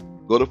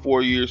 Go to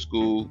 4-year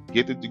school,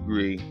 get the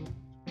degree.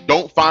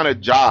 Don't find a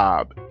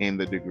job in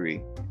the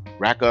degree.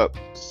 Rack up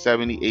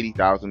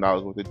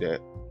 $70,000-$80,000 worth of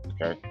debt.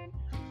 Okay.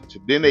 So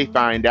then they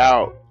find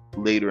out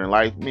later in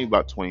life, maybe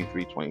about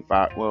 23,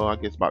 25, well, I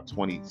guess about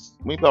 20,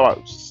 maybe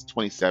about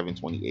 27,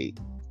 28,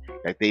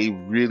 that they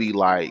really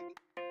like,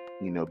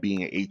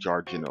 being an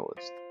HR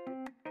generalist.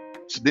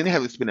 So then they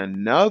have to spend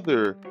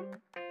another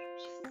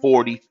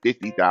 $40,000,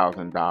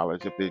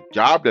 $50,000 if the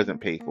job doesn't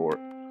pay for it,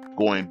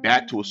 going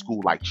back to a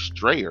school like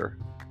Strayer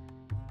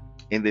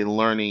and then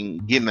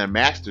getting a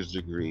master's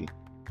degree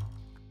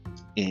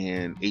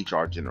in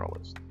HR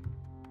generalist.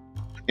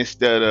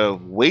 Instead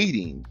of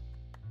waiting,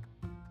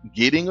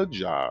 getting a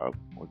job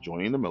or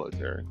joining the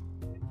military,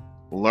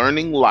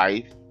 learning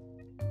life,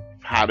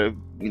 how to,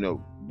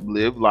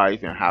 live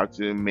life and how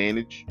to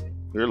manage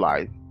your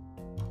life,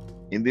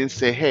 and then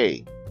say,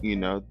 hey,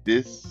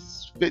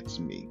 this fits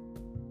me.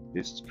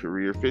 This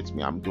career fits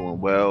me. I'm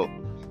doing well,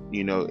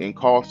 in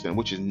call center,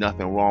 which is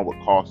nothing wrong with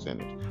call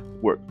centers.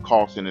 Worked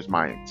call centers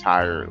my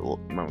entire,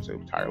 I'm not gonna say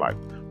entire life,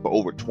 for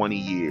over 20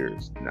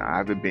 years. Now I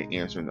haven't been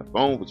answering the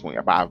phone for 20,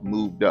 but I've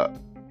moved up.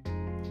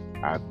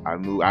 I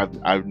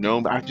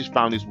just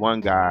found this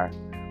one guy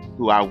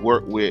who I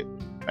worked with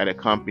at a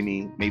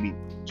company maybe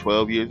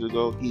 12 years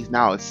ago. He's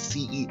now a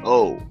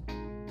CEO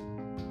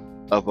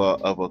of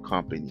a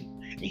company,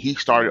 and he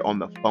started on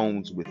the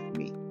phones with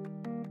me.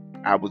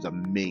 I was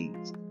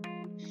amazed.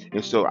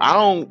 And so I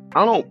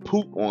don't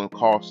poop on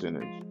call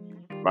centers.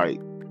 Like,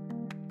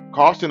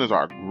 call centers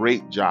are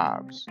great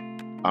jobs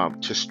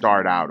to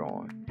start out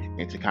on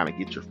and to kind of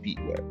get your feet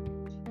wet.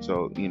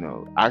 So,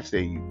 I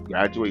say you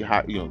graduate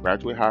high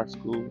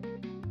school,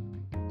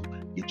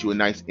 get you a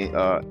nice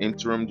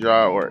interim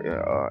job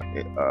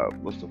or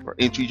what's the word?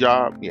 Entry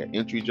job. Yeah,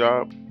 entry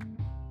job.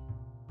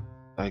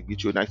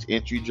 Get you a nice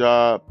entry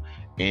job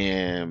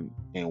and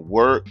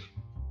work.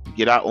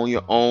 Get out on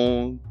your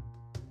own.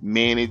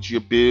 Manage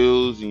your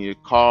bills and your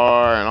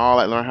car and all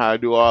that. Learn how to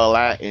do all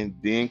that, and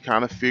then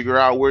kind of figure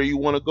out where you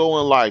want to go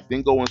in life.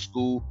 Then go in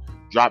school.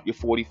 Drop your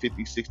 40,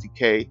 50,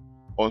 60K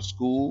on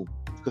school.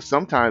 Because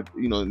sometimes,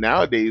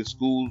 nowadays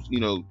schools,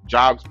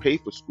 jobs pay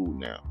for school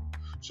now.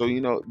 So,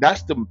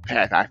 that's the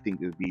path I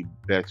think would be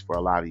best for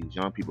a lot of these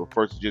young people.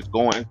 First, just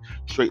going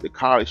straight to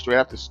college, straight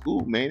after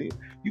school, man.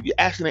 You be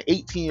asking an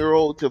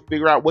 18-year-old to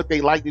figure out what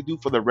they like to do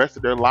for the rest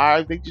of their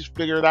lives. They just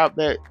figured out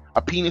that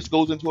a penis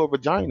goes into a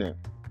vagina.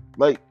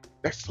 Like,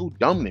 that's so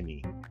dumb to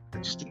me.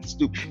 It's just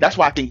stupid. That's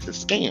why I think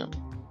it's a scam.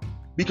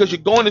 Because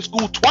you're going to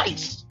school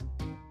twice.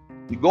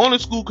 You're going to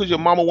school because your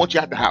mama wants you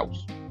at the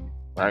house.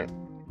 Right?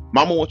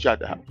 Mama wants you at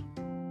the house.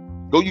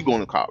 You going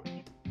to college.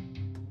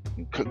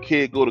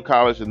 Kid go to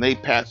college and they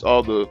pass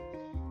all the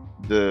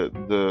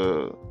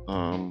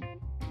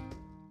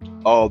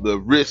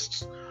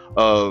risks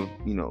of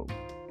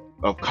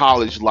of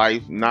college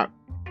life, not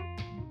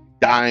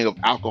dying of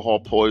alcohol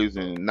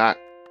poison, not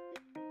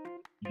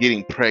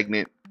getting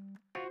pregnant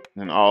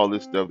and all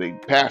this stuff. They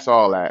pass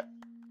all that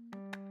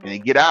and they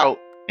get out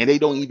and they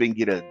don't even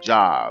get a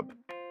job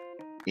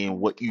in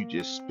what you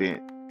just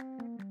spent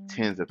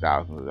tens of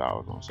thousands of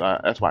dollars on. So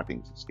that's why I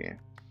think it's a scam.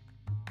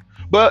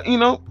 But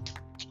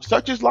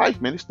such is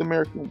life, man. It's the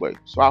American way.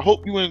 So I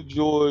hope you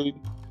enjoyed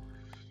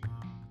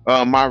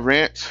my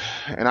rant.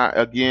 And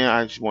I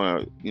just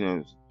want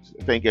to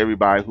thank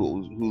everybody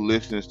who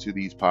listens to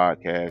these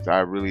podcasts. I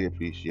really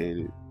appreciate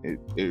it.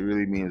 It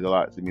really means a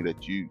lot to me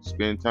that you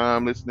spend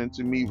time listening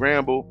to me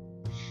ramble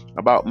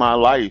about my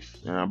life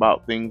and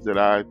about things that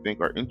I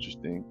think are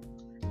interesting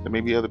that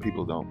maybe other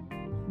people don't.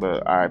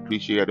 But I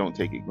appreciate it. I don't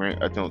take it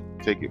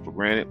for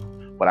granted.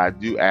 What I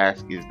do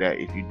ask is that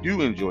if you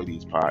do enjoy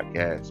these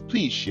podcasts,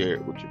 please share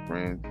it with your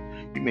friends.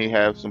 you may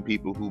have some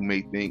people who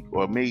may think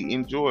or may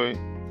enjoy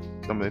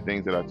some of the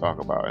things that I talk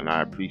about, and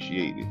I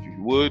appreciate if you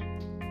would.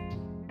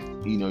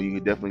 You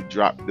can definitely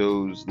drop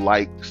those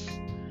likes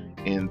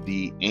in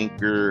the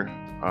Anchor.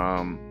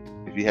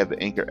 If you have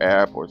the Anchor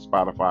app or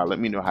Spotify, let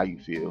me know how you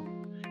feel.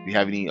 If you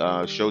have any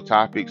show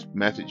topics,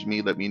 message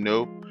me, let me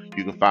know.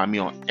 You can find me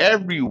on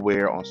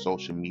everywhere on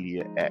social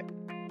media at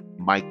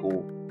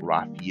Michael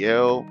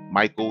Raphael.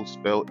 Michael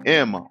spelled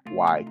MykAhl,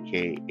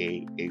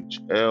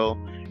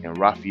 and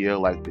Raphael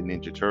like the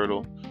Ninja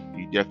Turtle.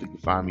 You definitely can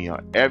find me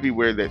on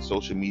everywhere that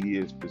social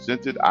media is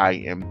presented. I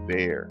am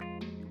there.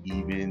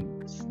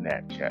 Even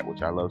Snapchat,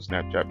 which I love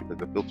Snapchat because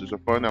the filters are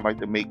fun. I like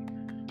to make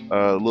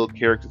little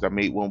characters. I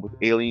made one with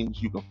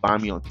aliens. You can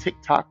find me on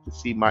TikTok to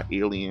see my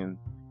alien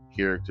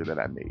character that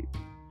I made.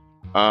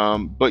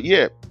 But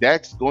yeah,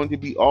 that's going to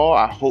be all.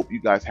 I hope you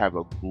guys have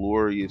a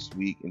glorious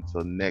week.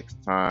 Until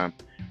next time,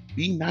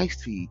 be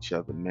nice to each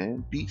other,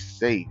 man. Be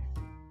safe.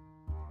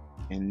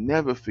 And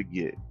never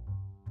forget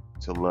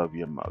to love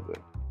your mother.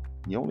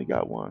 You only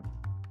got one.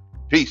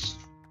 Peace.